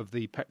part of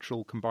the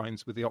petrol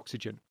combines with the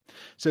oxygen.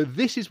 So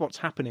this is what's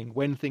happening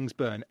when things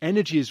burn.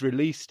 Energy is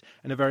released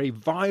in a very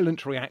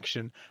violent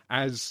reaction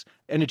as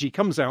energy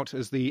comes out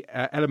as the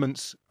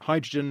elements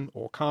hydrogen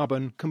or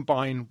carbon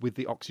combine with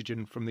the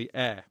oxygen from the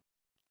air.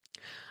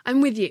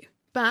 I'm with you.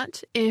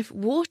 But if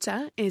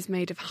water is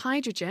made of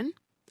hydrogen,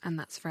 and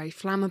that's very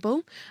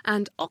flammable,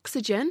 and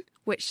oxygen,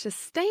 which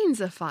sustains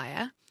a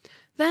fire,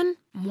 then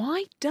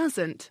why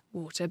doesn't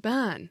water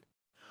burn?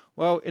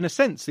 Well, in a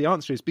sense, the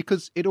answer is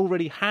because it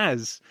already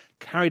has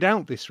carried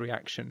out this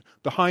reaction.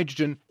 The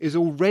hydrogen is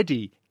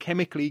already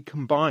chemically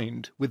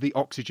combined with the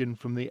oxygen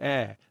from the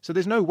air. So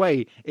there's no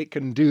way it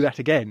can do that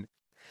again.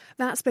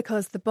 That's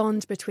because the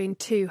bond between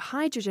two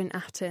hydrogen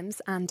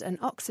atoms and an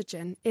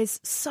oxygen is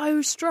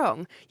so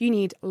strong, you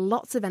need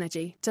lots of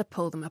energy to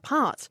pull them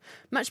apart.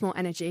 Much more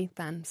energy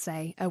than,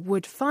 say, a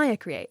wood fire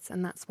creates,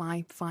 and that's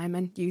why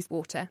firemen use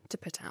water to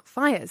put out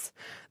fires.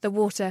 The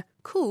water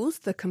cools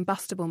the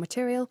combustible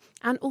material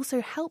and also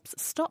helps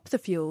stop the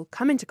fuel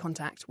come into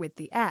contact with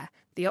the air,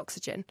 the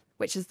oxygen,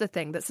 which is the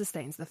thing that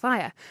sustains the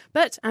fire.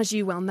 But as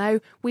you well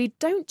know, we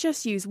don't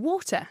just use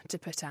water to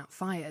put out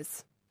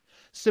fires.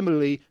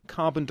 Similarly,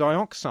 carbon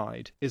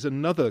dioxide is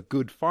another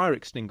good fire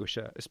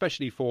extinguisher,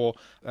 especially for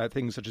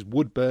things such as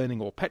wood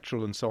burning or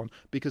petrol and so on,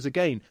 because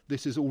again,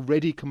 this is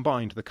already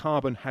combined. The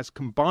carbon has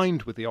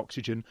combined with the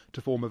oxygen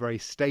to form a very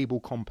stable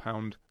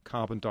compound,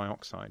 carbon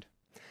dioxide.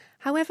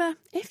 However,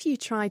 if you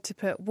tried to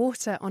put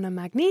water on a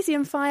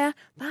magnesium fire,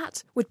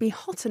 that would be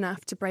hot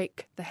enough to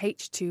break the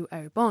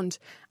H2O bond,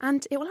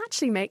 and it will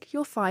actually make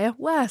your fire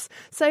worse.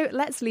 So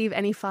let's leave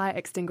any fire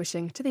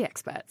extinguishing to the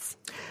experts.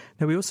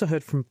 Now, we also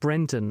heard from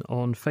Brendan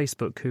on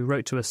Facebook, who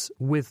wrote to us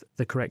with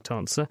the correct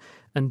answer,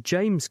 and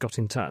James got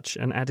in touch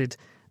and added,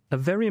 a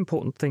very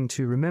important thing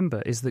to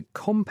remember is that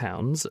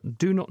compounds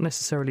do not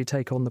necessarily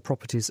take on the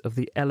properties of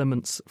the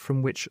elements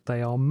from which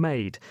they are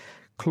made.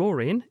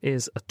 Chlorine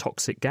is a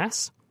toxic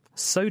gas.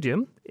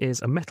 Sodium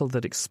is a metal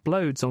that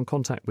explodes on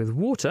contact with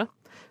water,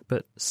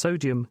 but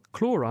sodium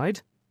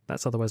chloride,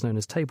 that's otherwise known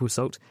as table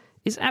salt,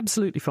 is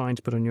absolutely fine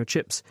to put on your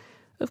chips,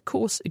 of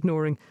course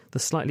ignoring the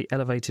slightly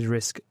elevated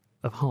risk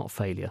of heart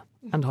failure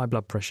and high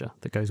blood pressure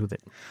that goes with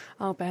it.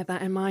 I'll bear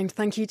that in mind.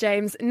 Thank you,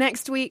 James.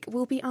 Next week,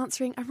 we'll be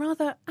answering a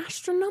rather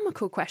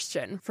astronomical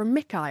question from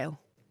Mikhail.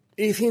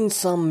 If in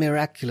some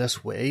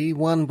miraculous way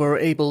one were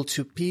able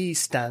to pee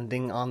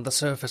standing on the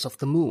surface of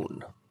the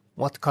moon,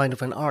 what kind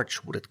of an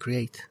arch would it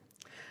create?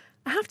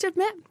 I have to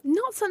admit,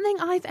 not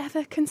something I've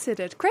ever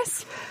considered.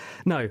 Chris?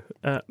 No,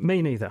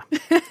 me neither,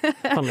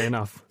 funnily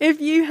enough. If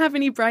you have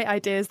any bright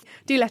ideas,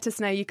 do let us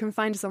know. You can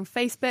find us on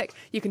Facebook,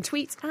 you can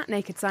tweet at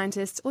Naked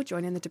Scientists or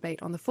join in the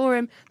debate on the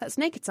forum. That's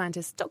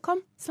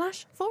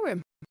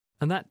nakedscientists.com/forum.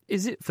 And that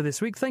is it for this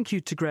week. Thank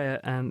you to Greer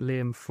and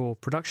Liam for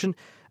production.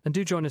 And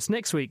do join us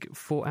next week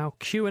for our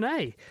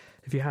Q&A.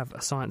 If you have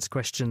a science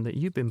question that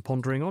you've been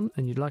pondering on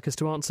and you'd like us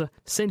to answer,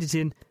 send it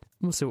in.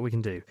 We'll see what we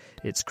can do.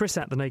 It's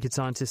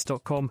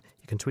chris@thenakedscientist.com.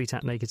 You can tweet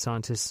at Naked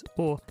Scientists,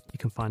 or you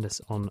can find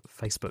us on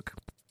Facebook.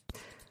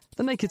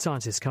 The Naked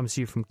Scientist comes to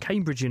you from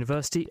Cambridge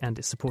University and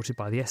is supported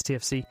by the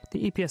STFC,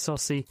 the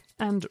EPSRC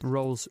and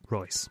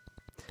Rolls-Royce.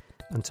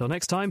 Until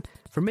next time,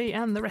 from me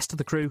and the rest of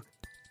the crew,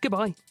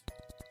 goodbye.